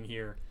beginning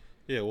here.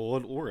 Yeah, well,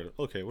 we're not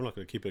going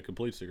to keep it a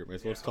complete secret,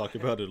 Mason. Let's talk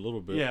about it a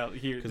little bit. Yeah,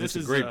 here. Because it's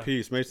a great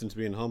piece. Mason's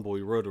being humble.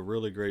 He wrote a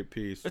really great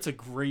piece. It's a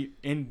great,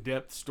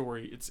 in-depth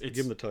story. It's Give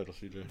him the title,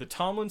 CJ. The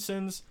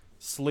Tomlinsons,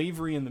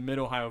 Slavery in the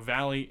Mid-Ohio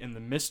Valley, and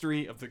the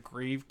Mystery of the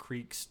Grave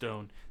Creek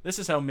Stone. This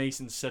is how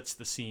Mason sets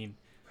the scene.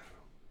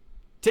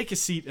 Take a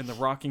seat in the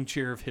rocking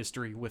chair of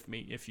history with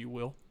me, if you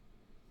will.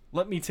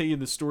 Let me tell you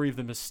the story of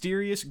the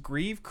mysterious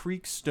Grave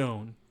Creek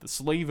Stone, the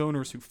slave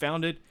owners who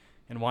found it,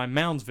 and why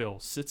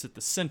Moundsville sits at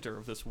the center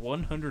of this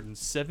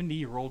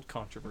 170-year-old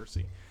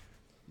controversy.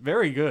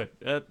 Very good.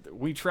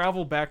 We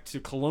travel back to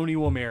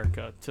colonial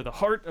America, to the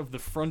heart of the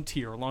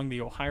frontier along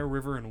the Ohio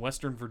River in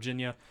western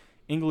Virginia.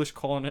 English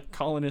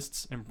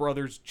colonists and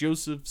brothers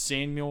Joseph,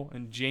 Samuel,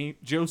 and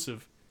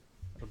Joseph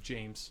of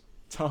James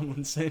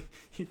Tomlinson,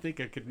 you'd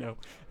think I could know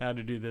how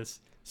to do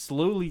this,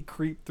 slowly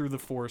creep through the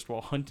forest while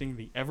hunting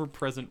the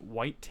ever-present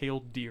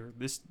white-tailed deer.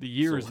 The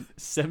year is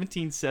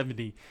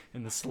 1770,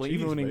 and the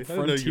slave-owning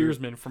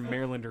frontiersmen from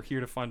Maryland are here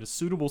to find a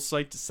suitable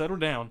site to settle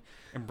down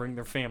and bring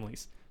their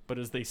families. But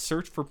as they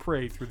search for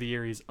prey through the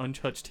area's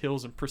untouched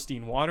hills and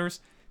pristine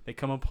waters, they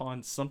come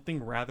upon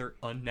something rather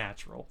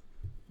unnatural.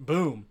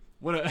 Boom.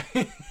 What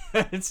a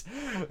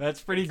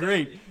that's pretty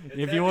great. It's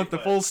If you want the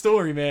everybody. full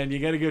story, man, you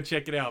got to go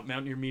check it out.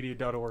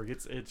 Mountaineermedia.org.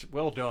 It's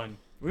well done.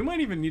 We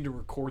might even need to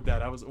record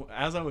that.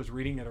 As I was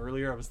reading it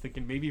earlier, I was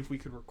thinking maybe if we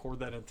could record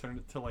that and turn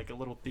it to like a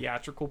little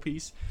theatrical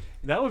piece,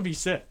 that would be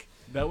sick.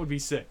 That would be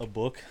sick. A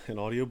book, an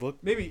audio book.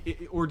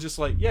 Maybe or just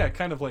like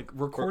kind of like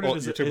record it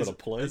as you're talking about a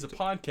play? as a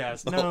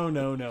podcast.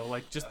 No,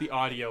 like just the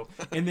audio,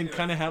 and then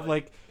kind of have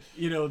like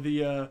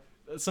the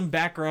some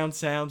background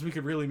sounds. We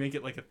could really make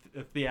it like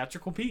a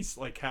theatrical piece.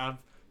 Like have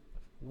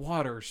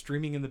water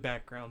streaming in the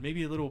background,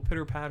 maybe a little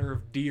pitter patter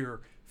of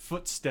deer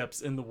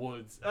footsteps in the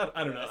woods.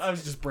 I don't know. I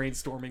was just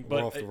brainstorming, We're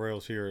but off the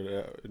rails here.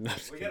 No,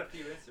 just We kidding. got a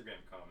few Instagram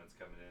comments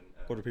coming in.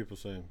 What are people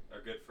saying?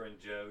 Our good friend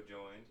Joe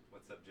joined.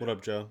 What's up, Joe? What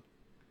up, Joe?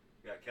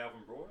 We got Calvin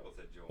Broyles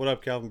that joined. What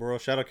up, Calvin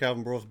Burrows? Shout out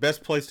Calvin Burrows.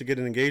 Best place to get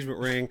an engagement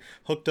ring.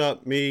 Hooked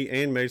up, me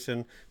and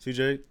Mason. CJ,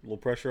 a little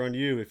pressure on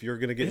you if you're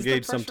going to get Is there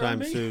engaged pressure on sometime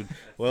me? soon.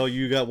 Well,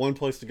 you got one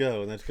place to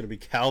go, and that's going to be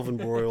Calvin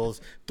Broyles.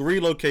 3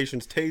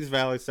 locations, Taze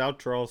Valley, South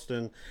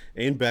Charleston,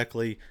 and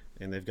Beckley,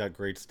 and they've got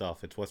great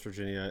stuff. It's West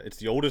Virginia. It's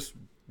the oldest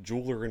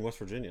jeweler in West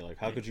Virginia. Like,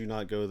 how could you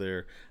not go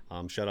there?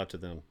 Shout out to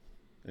them.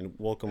 And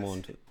welcome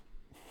on to...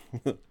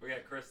 We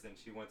got Kristen.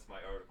 She wants my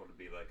article to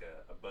be like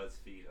a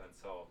BuzzFeed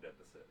Unsolved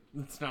episode.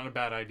 it's not a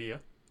bad idea.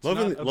 It's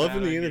Loving not a the bad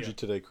idea. energy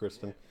today,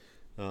 Kristen.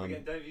 We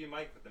got W.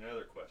 Mike with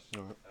another question.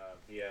 All right.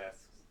 He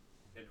asks,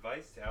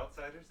 advice to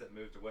outsiders that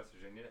move to West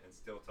Virginia and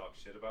still talk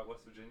shit about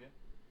West Virginia?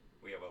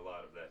 We have a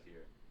lot of that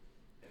here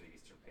in the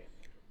Eastern Panhandle.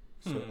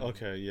 So,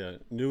 okay, yeah.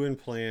 New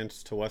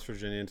implants to West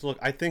Virginians. Look,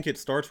 I think it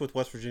starts with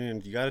West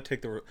Virginians. You got to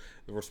take the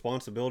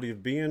responsibility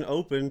of being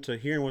open to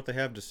hearing what they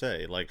have to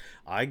say. Like,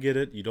 I get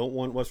it. You don't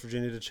want West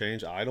Virginia to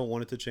change. I don't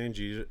want it to change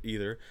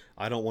either.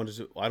 I don't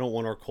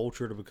want our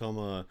culture to become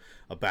a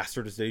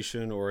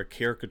bastardization or a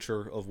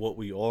caricature of what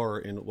we are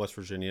in West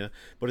Virginia.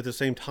 But at the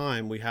same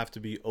time, we have to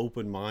be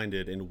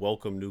open-minded and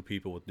welcome new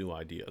people with new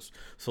ideas.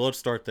 So let's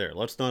start there.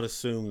 Let's not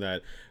assume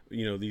that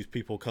these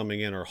people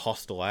coming in are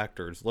hostile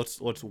actors.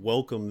 Let's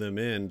welcome them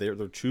in.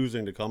 They're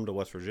choosing to come to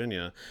West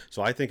Virginia.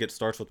 So I think it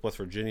starts with West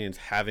Virginians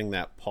having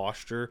that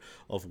posture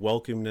of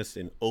welcomeness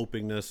and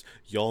openness.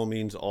 Y'all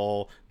means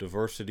all.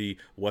 Diversity.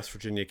 West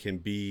Virginia can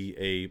be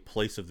a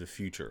place of the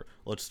future.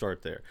 Let's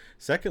start there.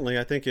 Secondly,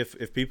 I think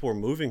if people are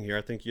moving here,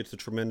 I think it's a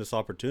tremendous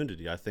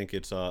opportunity. I think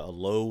it's a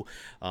low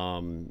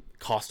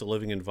cost of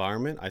living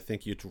environment. I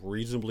think it's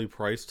reasonably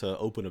priced to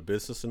open a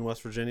business in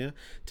West Virginia.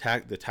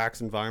 The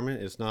tax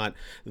environment is not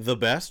the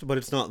best, but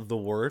it's not the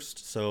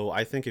worst. So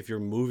I think if you're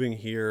moving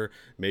here,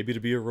 maybe to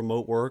be a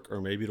remote work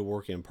or maybe to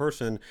work in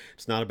person,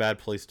 it's not a bad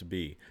place to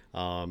be.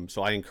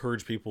 So I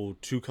encourage people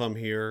to come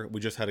here.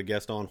 We just had a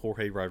guest on,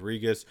 Jorge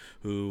Rodriguez,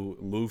 who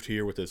moved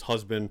here with his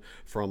husband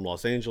from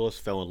Los Angeles,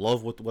 fell in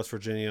love with West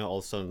Virginia. All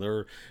of a sudden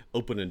they're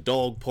opening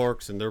dog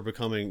parks and they're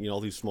becoming, all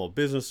these small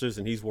businesses,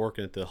 and he's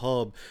working at the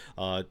hub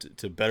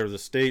to better the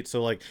state.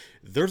 So like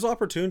there's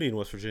opportunity in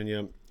West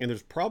Virginia, and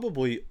there's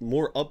probably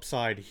more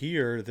upside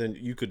here than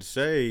you could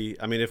say.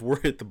 I mean, if we're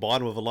at the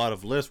bottom of a lot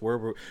of lists,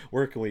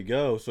 where can we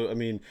go? So I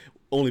mean,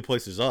 only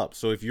place is up.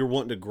 So if you're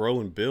wanting to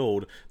grow and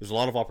build, there's a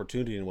lot of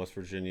opportunity in West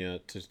Virginia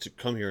to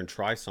come here and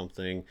try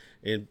something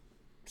and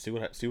see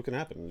what can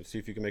happen. See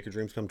if you can make your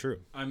dreams come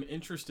true. I'm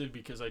interested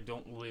because I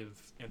don't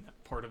live in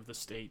that part of the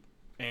state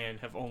and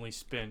have only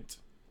spent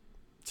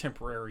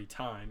temporary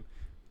time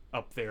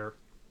up there.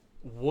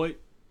 What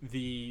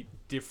the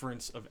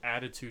difference of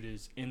attitude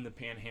is in the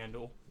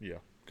Panhandle Yeah,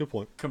 good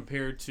point.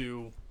 compared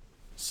to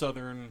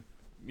southern,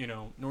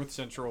 north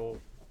central,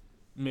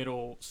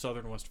 middle,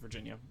 southern West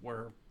Virginia,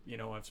 where,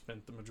 I've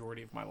spent the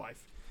majority of my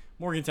life.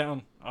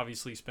 Morgantown,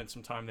 obviously spent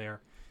some time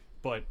there,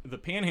 but the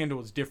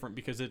Panhandle is different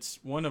because it's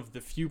one of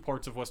the few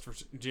parts of West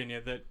Virginia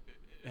that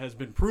has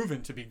been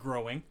proven to be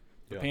growing.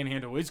 The Yeah.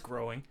 Panhandle is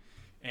growing,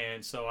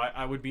 and so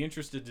I would be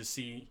interested to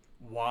see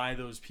why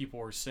those people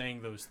are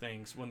saying those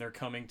things when they're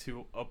coming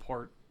to a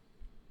part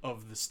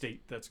of the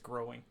state that's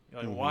growing.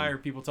 Like, why are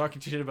people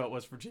talking shit about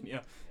West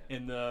Virginia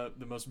in the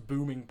most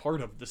booming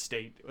part of the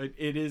state?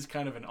 It is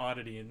kind of an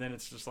oddity, and then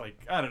it's just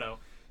like, I don't know.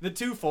 The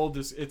twofold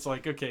is, it's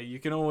like, okay, you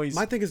can always...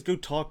 My thing is go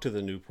talk to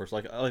the new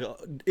person. Like,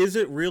 is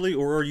it really,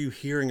 or are you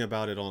hearing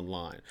about it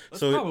online? That's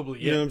so probably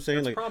you know it. what I'm saying.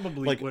 That's like,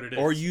 probably like, what it is.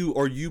 Are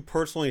you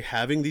personally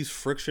having these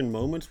friction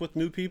moments with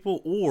new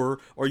people, or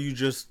are you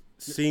just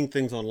seeing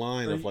things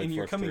online of like and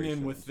you're coming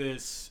in frustrations? with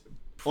this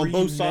On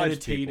both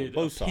sides, premeditated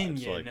people. Both sides,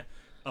 opinion like-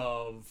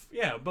 of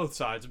both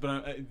sides,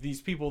 but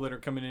these people that are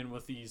coming in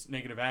with these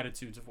negative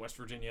attitudes of West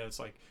Virginia, it's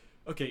like,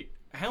 okay,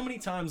 how many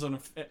times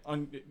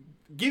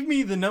give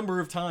me the number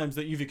of times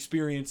that you've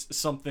experienced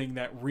something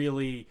that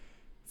really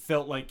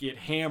felt like it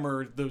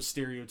hammered those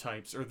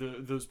stereotypes or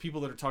those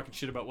people that are talking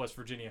shit about West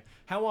Virginia.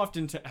 How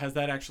often has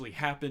that actually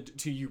happened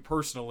to you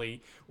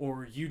personally,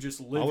 or you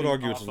just living I would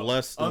argue off it's of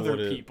less than other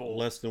what people?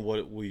 less than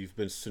what we've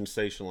been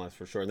sensationalized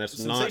for sure, and that's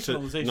not to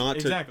Sensationalization,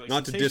 exactly.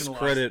 not to Sensationalized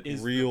discredit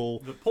is real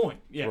the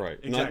point. Yeah, right.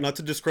 exactly. Not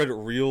to discredit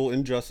real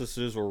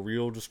injustices or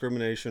real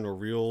discrimination or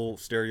real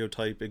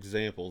stereotype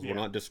examples. Yeah.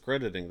 We're not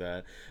discrediting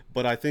that,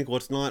 but I think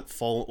let's not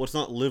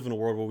live in a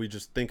world where we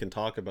just think and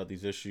talk about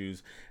these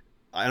issues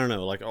I don't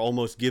know, like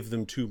almost give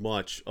them too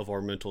much of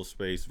our mental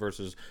space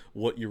versus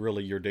what you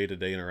really your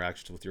day-to-day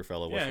interactions with your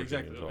fellow West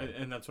Virginians are.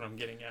 And that's what I'm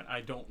getting at.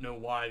 I don't know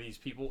why these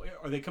people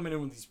are they coming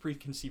in with these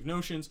preconceived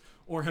notions,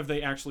 or have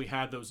they actually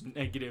had those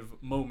negative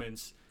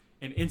moments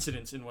and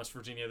incidents in West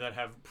Virginia that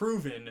have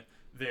proven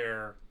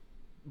their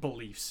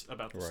beliefs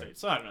about the state.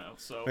 So I don't know.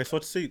 So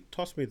let's see.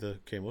 Toss me the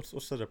camera.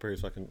 Let's set up here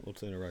so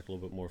let's interact a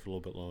little bit more for a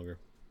little bit longer.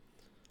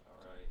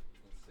 All right,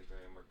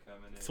 Instagram, we're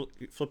coming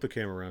in. Flip the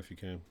camera around if you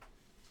can.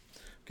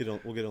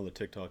 We'll get on the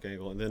TikTok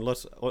angle, and then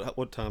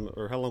what time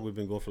or how long we've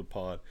been going for the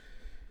pod?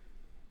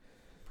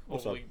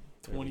 Probably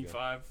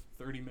 25,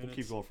 30 minutes. We'll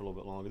keep going for a little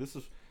bit longer.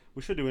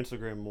 We should do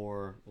Instagram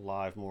more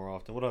live more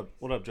often. What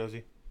up,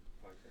 Josie?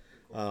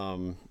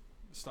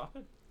 Stop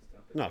it.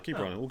 No, keep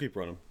running. We'll keep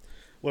running.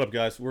 What up,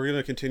 guys? We're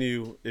gonna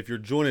continue. If you're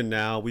joining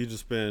now, we've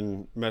just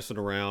been messing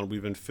around.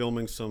 We've been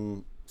filming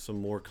some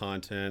more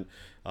content.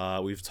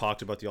 We've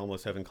talked about the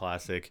Almost Heaven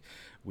Classic.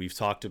 We've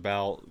talked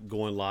about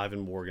going live in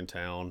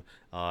Morgantown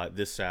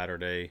this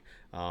Saturday.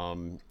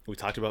 We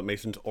talked about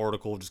Mason's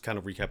article, just kind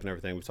of recapping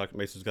everything. We talked.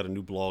 Mason's got a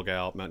new blog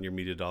out,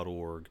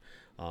 mountaineermedia.org.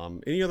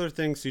 Any other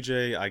things,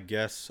 CJ? I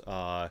guess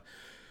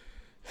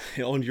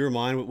on your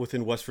mind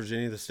within West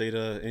Virginia, the state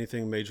of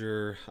anything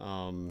major?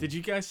 Did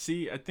you guys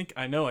see?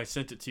 I know I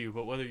sent it to you,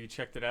 but whether you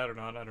checked it out or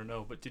not, I don't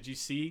know. But did you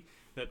see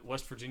that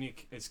West Virginia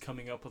is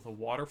coming up with a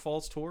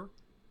waterfalls tour?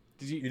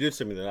 You did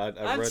send me that.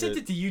 I read sent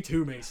it to you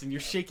too, Mason. You're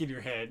shaking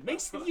your head.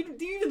 Mason,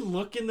 do you even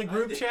look in the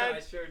group chat?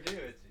 I sure do.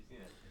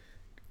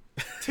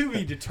 To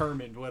be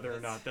determined whether or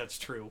not that's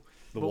true.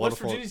 But West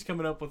Virginia's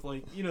coming up with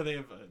they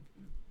have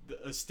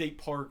a state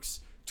parks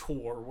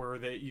tour where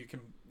you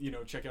can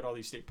check out all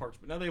these state parks.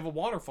 But now they have a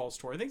waterfalls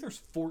tour. I think there's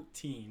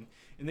 14,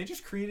 and they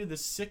just created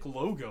this sick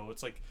logo.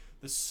 It's like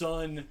the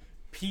sun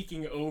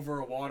peeking over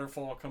a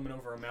waterfall coming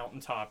over a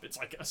mountaintop. It's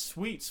like a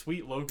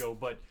sweet logo,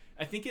 but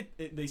I think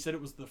they said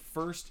it was the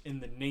first in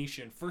the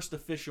nation, first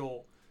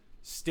official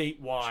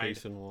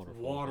statewide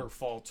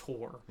waterfall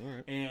tour.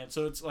 Right. And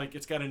so it's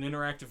got an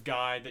interactive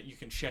guide that you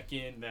can check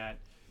in that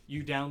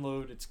you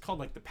download. It's called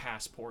like the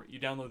Passport. You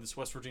download this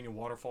West Virginia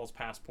Waterfalls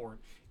Passport,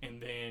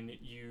 and then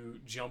you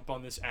jump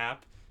on this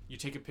app, you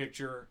take a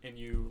picture, and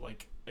you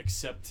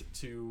accept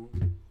to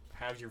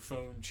have your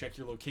phone check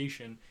your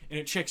location, and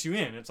it checks you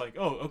in. It's like,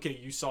 oh, okay,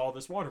 you saw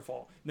this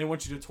waterfall. And they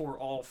want you to tour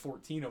all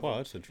 14 of them.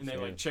 That's interesting.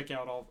 And they check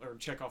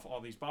off all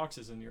these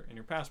boxes in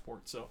your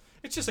passport. So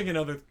it's just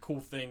another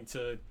cool thing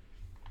to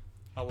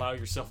allow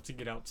yourself to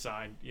get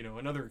outside.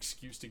 Another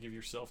excuse to give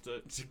yourself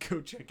to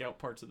go check out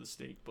parts of the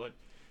state. But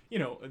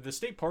the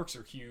state parks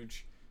are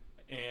huge,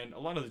 and a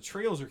lot of the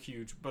trails are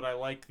huge. But I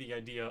like the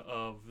idea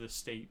of the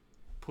state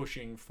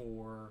pushing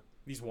for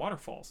these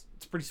waterfalls.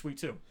 It's pretty sweet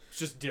too. It's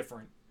just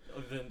different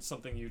than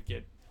something you'd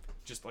get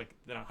just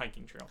than a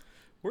hiking trail.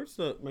 Where's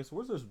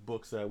those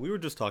books at? We were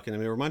just talking. I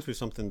mean, it reminds me of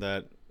something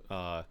that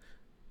hand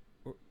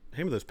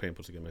me those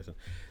pamphlets again,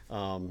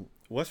 Mason.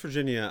 West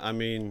Virginia. I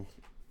mean,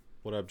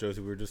 what up,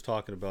 Josie? We were just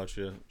talking about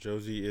you.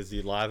 Josie is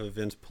the live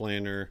events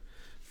planner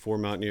for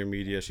Mountaineer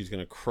Media. She's going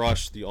to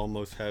crush the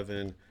Almost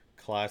Heaven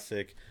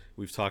Classic.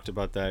 We've talked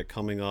about that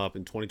coming up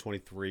in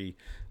 2023.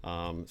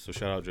 So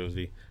shout out,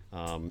 Josie.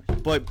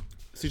 But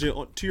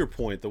CJ, to your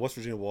point, the West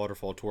Virginia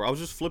Waterfall Tour, I was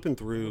just flipping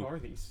through. What are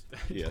these?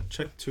 Yeah,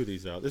 check two of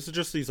these out. This is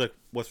just these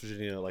West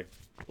Virginia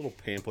little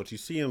pamphlets. You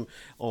see them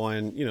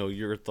on,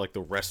 you're at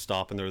the rest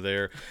stop and they're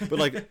there. But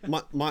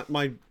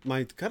my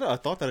kind of a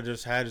thought that I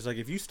just had is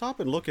if you stop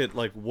and look at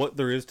what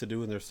there is to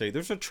do in their state,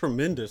 there's a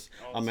tremendous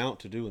amount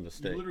to do in the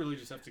state. You literally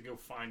just have to go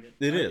find it.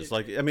 It is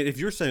if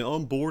you're saying, oh,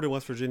 I'm bored in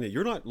West Virginia,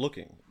 you're not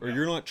looking, or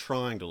you're not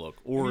trying to look,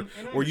 or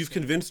you've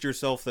convinced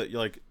yourself that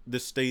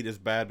this state is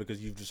bad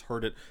because you've just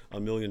heard it a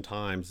million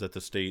times that the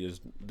state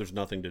there's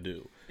nothing to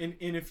do. And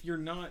if you're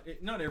not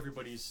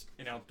everybody's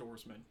an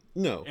outdoorsman.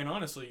 No. And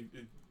honestly,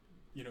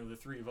 the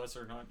three of us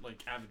are not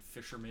avid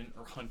fishermen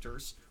or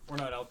hunters. We're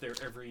not out there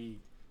every,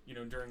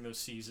 during those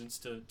seasons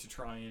to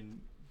try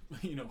and,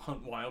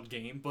 hunt wild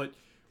game. But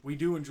we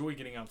do enjoy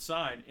getting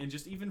outside. And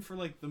just even for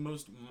the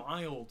most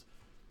mild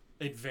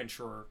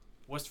adventurer,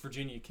 West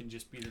Virginia can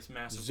just be this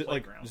massive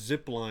playground.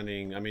 Zip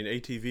lining. I mean,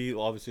 ATV,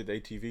 obviously the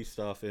ATV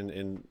stuff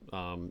in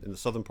the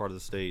southern part of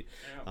the state.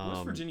 Yeah,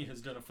 West Virginia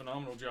has done a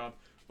phenomenal job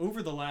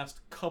over the last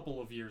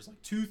couple of years,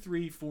 2,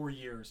 3, 4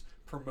 years,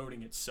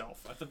 promoting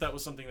itself. I thought that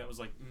was something that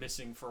was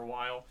missing for a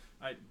while.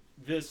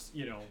 That's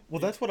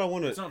what I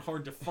want to. It's not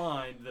hard to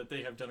find that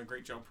they have done a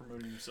great job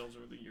promoting themselves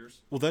over the years.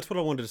 Well, that's what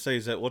I wanted to say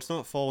is that let's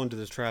not fall into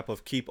this trap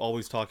of keep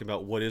always talking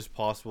about what is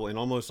possible and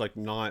almost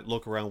not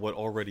look around what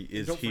already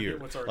is here.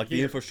 What's already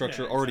the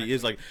infrastructure already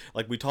is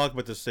we talk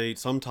about the state.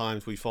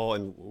 Sometimes we fall,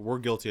 and we're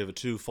guilty of it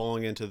too,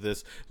 falling into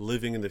this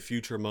living in the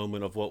future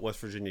moment of what West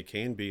Virginia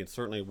can be. And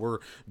certainly we're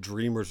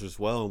dreamers as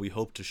well, and we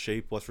hope to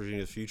shape West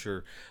Virginia's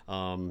future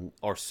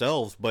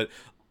ourselves. But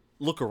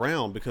look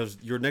around, because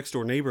your next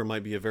door neighbor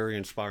might be a very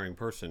inspiring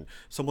person.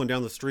 Someone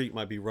down the street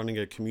might be running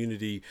a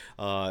community,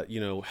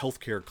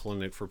 healthcare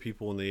clinic for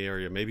people in the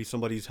area. Maybe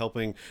somebody's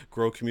helping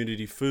grow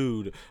community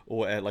food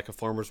or at like a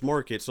farmer's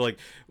market. So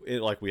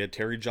like we had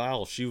Terry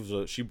Giles.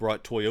 She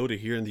brought Toyota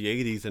here in the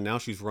 80s, and now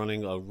she's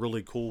running a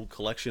really cool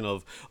collection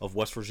of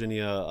West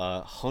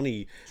Virginia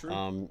honey,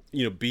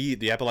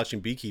 the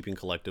Appalachian Beekeeping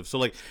Collective. So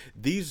like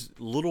these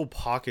little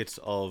pockets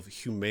of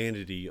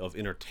humanity, of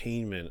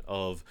entertainment,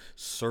 of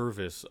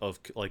service, of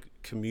like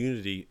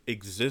community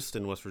exist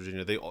in West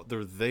Virginia.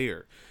 They're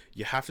there.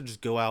 You have to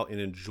just go out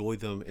and enjoy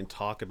them and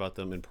talk about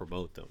them and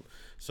promote them.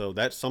 So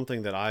that's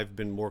something that I've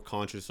been more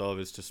conscious of,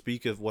 is to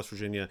speak of West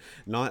Virginia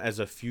not as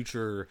a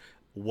future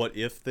what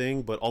if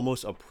thing, but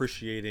almost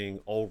appreciating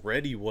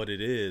already what it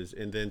is,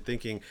 and then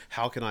thinking,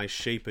 how can I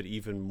shape it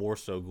even more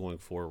so going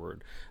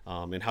forward,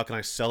 and how can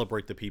I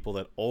celebrate the people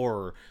that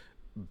are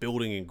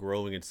building and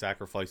growing and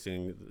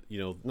sacrificing,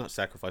 not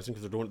sacrificing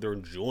because they're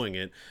enjoying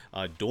it,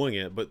 doing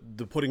it, but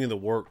the putting in the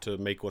work to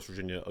make West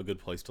Virginia a good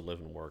place to live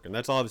and work. And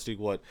that's obviously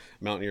what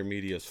Mountaineer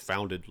Media is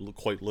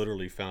quite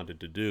literally founded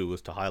to do,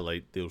 is to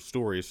highlight those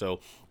stories. So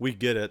we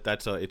get it.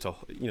 It's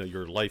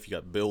your life. You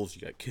got bills,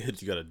 you got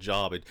kids, you got a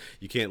job.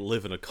 You can't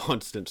live in a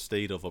constant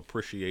state of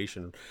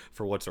appreciation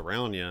for what's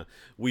around you.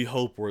 We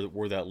hope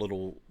we're that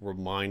little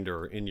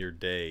reminder in your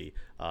day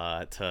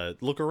to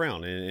look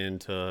around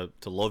and to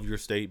love your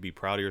state, be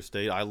proud of your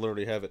state. I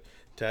literally have it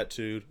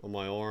tattooed on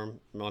my arm.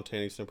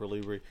 Montana Semper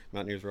Libre.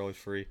 Mountaineers are always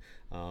free.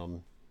 I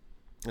don't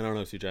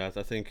know, CJ.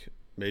 I think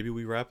maybe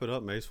we wrap it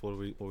up, Mace. What are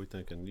we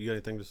thinking? You got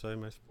anything to say,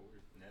 Mace?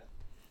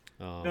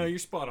 No, you're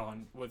spot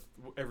on with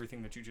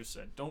everything that you just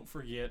said. Don't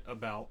forget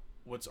about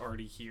what's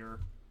already here,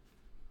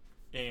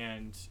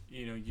 and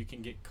you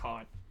can get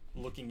caught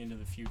looking into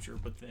the future.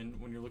 But then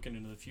when you're looking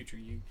into the future,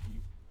 you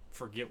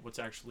forget what's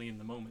actually in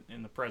the moment,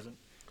 in the present.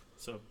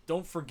 So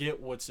don't forget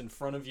what's in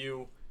front of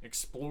you.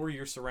 Explore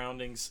your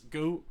surroundings.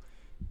 Go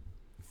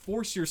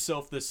force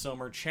yourself this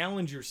summer.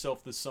 Challenge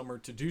yourself this summer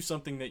to do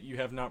something that you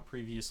have not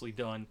previously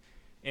done.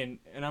 And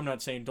I'm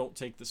not saying don't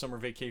take the summer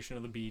vacation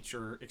to the beach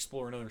or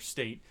explore another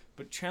state,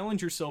 but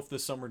challenge yourself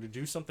this summer to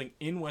do something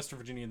in West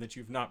Virginia that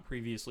you've not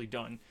previously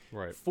done.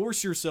 Right.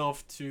 Force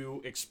yourself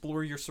to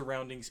explore your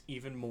surroundings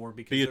even more.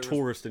 Because be a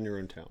tourist in your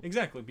own town.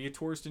 Exactly. Be a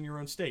tourist in your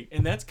own state.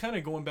 And that's kind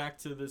of going back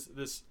to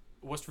this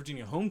West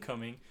Virginia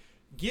homecoming.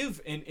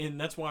 And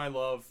that's why I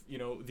love,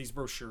 these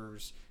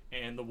brochures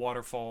and the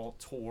waterfall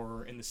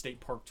tour and the state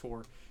park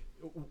tour.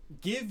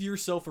 Give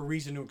yourself a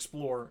reason to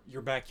explore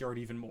your backyard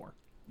even more,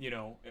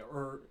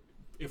 or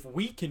if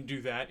we can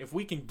do that, if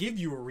we can give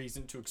you a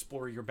reason to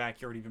explore your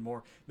backyard even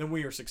more, then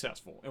we are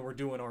successful and we're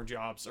doing our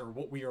jobs, or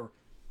what we are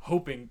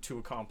hoping to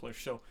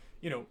accomplish. So,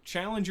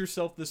 challenge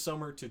yourself this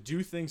summer to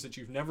do things that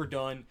you've never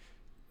done.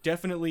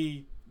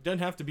 Definitely doesn't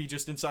have to be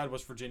just inside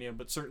West Virginia,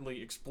 but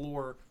certainly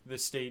explore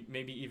this state,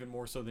 maybe even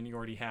more so than you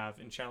already have,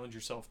 and challenge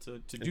yourself to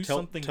do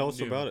something new. Tell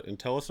us about it, and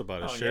tell us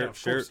about it.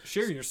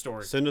 Share your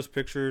story. Send us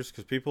pictures,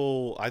 because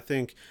people, I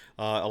think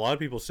a lot of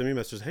people send me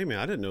messages, hey man,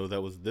 I didn't know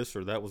that was this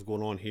or that was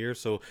going on here.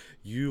 So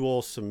you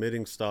all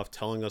submitting stuff,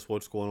 telling us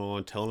what's going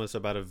on, telling us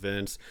about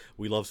events.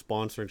 We love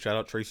sponsoring. Shout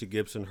out Tracy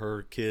Gibson,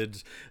 her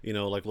kids,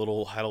 like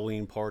little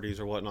Halloween parties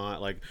or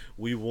whatnot. Like,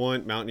 we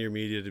want Mountaineer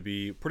Media to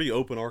be pretty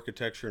open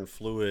architecture and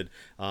fluid,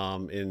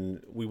 and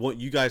we want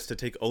you guys to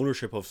take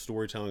ownership of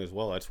storytelling as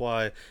well. That's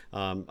why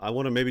I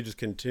want to maybe just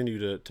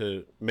continue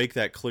to make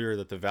that clear,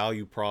 that the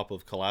value prop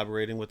of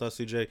collaborating with us,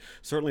 CJ,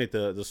 certainly at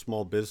the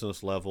small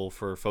business level,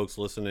 for folks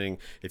listening,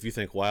 if you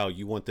think, wow,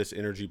 you want this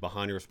energy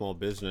behind your small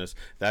business,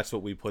 that's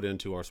what we put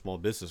into our small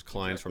business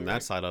clients from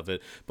that side of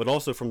it. But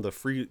also from the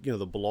free,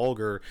 the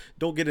blogger,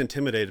 don't get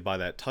intimidated by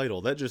that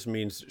title. That just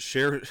means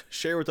share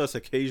with us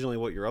occasionally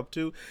what you're up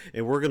to,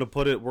 and we're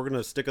going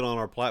to stick it on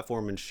our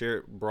platform and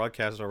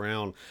broadcast it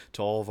around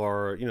to all of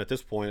our, at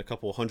this point, a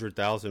couple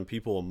 100,000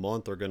 people a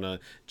month are going to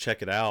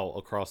check it out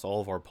across all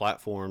of our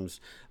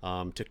platforms,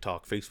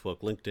 TikTok,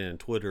 Facebook, LinkedIn,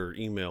 Twitter,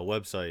 email,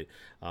 website.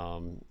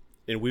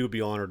 And we would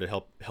be honored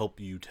to help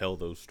you tell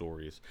those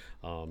stories.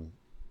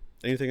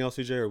 Anything else,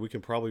 CJ, or we can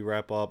probably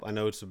wrap up? I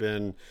know it's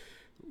been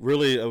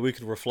really, we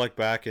could reflect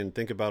back and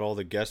think about all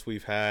the guests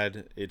we've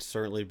had. It's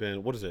certainly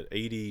been,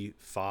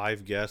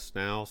 85 guests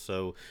now.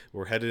 So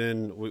we're headed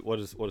in. What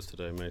is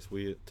today, Mace?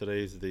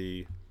 Today's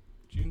the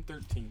June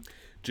 13th.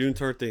 June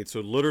 13th.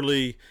 So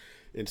literally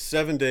in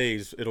 7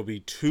 days, it'll be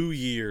 2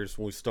 years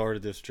when we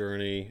started this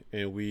journey,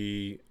 and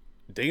we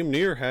damn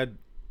near had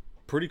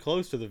pretty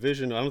close to the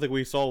vision. I don't think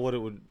we saw what it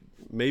would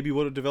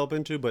develop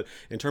into, but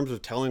in terms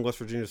of telling West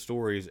Virginia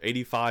stories,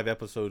 85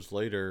 episodes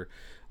later,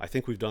 I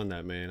think we've done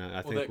that, man.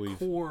 I think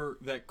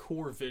that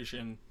core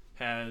vision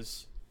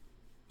has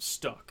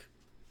stuck.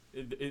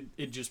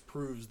 It just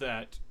proves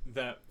that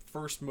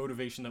first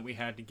motivation that we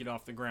had to get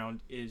off the ground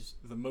is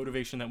the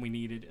motivation that we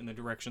needed in the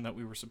direction that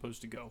we were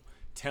supposed to go.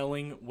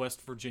 Telling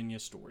West Virginia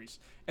stories.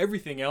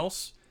 Everything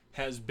else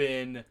has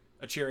been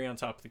a cherry on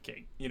top of the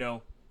cake,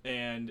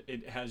 and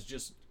it has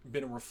just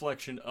been a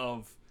reflection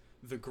of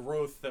the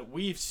growth that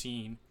we've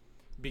seen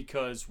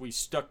because we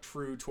stuck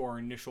true to our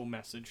initial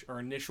message, our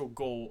initial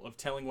goal of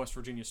telling West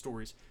Virginia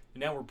stories.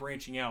 And now we're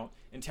branching out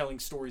and telling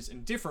stories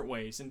in different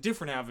ways, in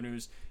different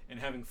avenues, and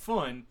having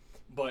fun,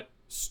 but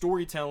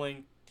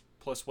storytelling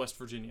plus West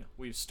Virginia.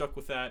 We've stuck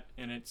with that,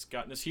 and it's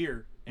gotten us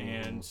here.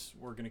 And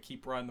we're going to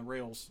keep riding the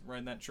rails,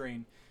 riding that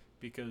train,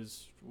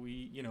 because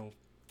we,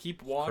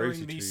 keep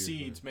watering these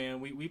seeds,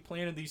 man. We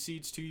planted these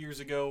seeds 2 years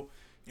ago.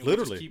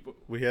 Literally,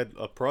 we had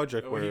a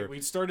project where...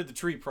 We started the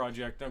tree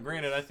project. Now,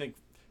 granted, I think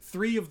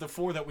 3 of the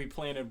 4 that we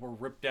planted were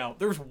ripped out.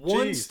 There's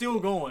one still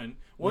going.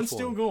 One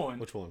still going.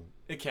 Which one?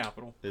 At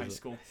Capitol High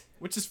School.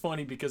 Which is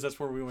funny because that's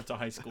where we went to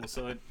high school,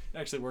 so it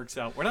actually works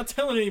out. We're not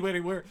telling anybody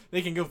where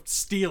they can go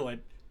steal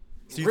it.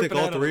 So you think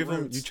all 3 of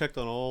them? You checked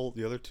on all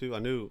the other 2? I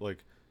knew,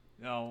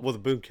 no. Well, the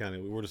Boone County,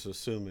 we were just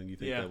assuming you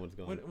think that one's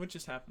gone. What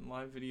just happened?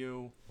 Live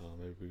video? Oh,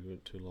 maybe we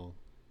went too long.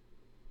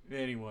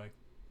 Anyway.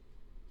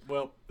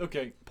 Well,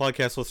 okay.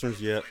 Podcast listeners,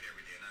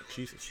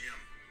 Jesus.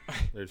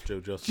 There's Joe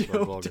Justice, our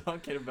vlogger.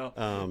 Talking about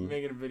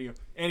making a video.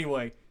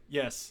 Anyway,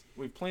 yes,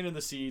 we've planted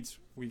the seeds.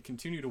 We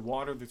continue to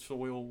water the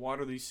soil,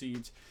 water these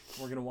seeds.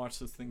 We're going to watch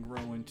this thing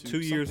grow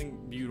into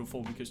something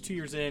beautiful, because 2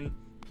 years in,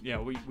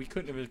 we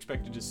couldn't have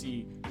expected to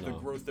see the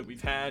growth that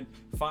we've had.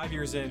 5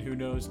 years in, who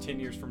knows, 10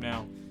 years from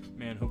now,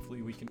 man,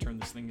 hopefully we can turn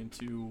this thing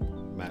into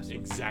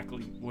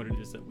exactly what it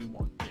is that we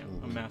want.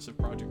 A massive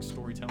project,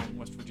 storytelling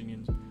West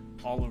Virginians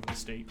all over the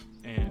state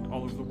and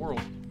all over the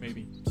world,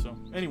 maybe. So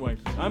anyway,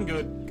 I'm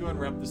good. Go ahead and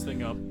wrap this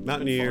thing up.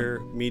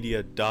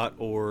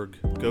 MountaineerMedia.org.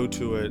 Go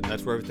to it.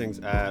 That's where everything's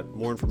at.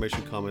 More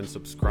information coming.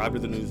 Subscribe to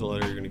the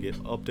newsletter. You're going to get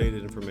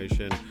updated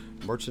information,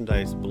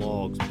 merchandise,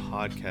 blogs,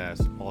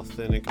 podcasts,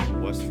 authentic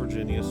West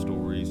Virginia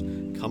stories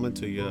coming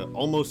to you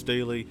almost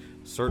daily,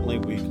 certainly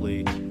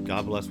weekly.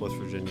 God bless West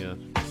Virginia.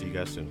 See you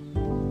guys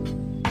soon.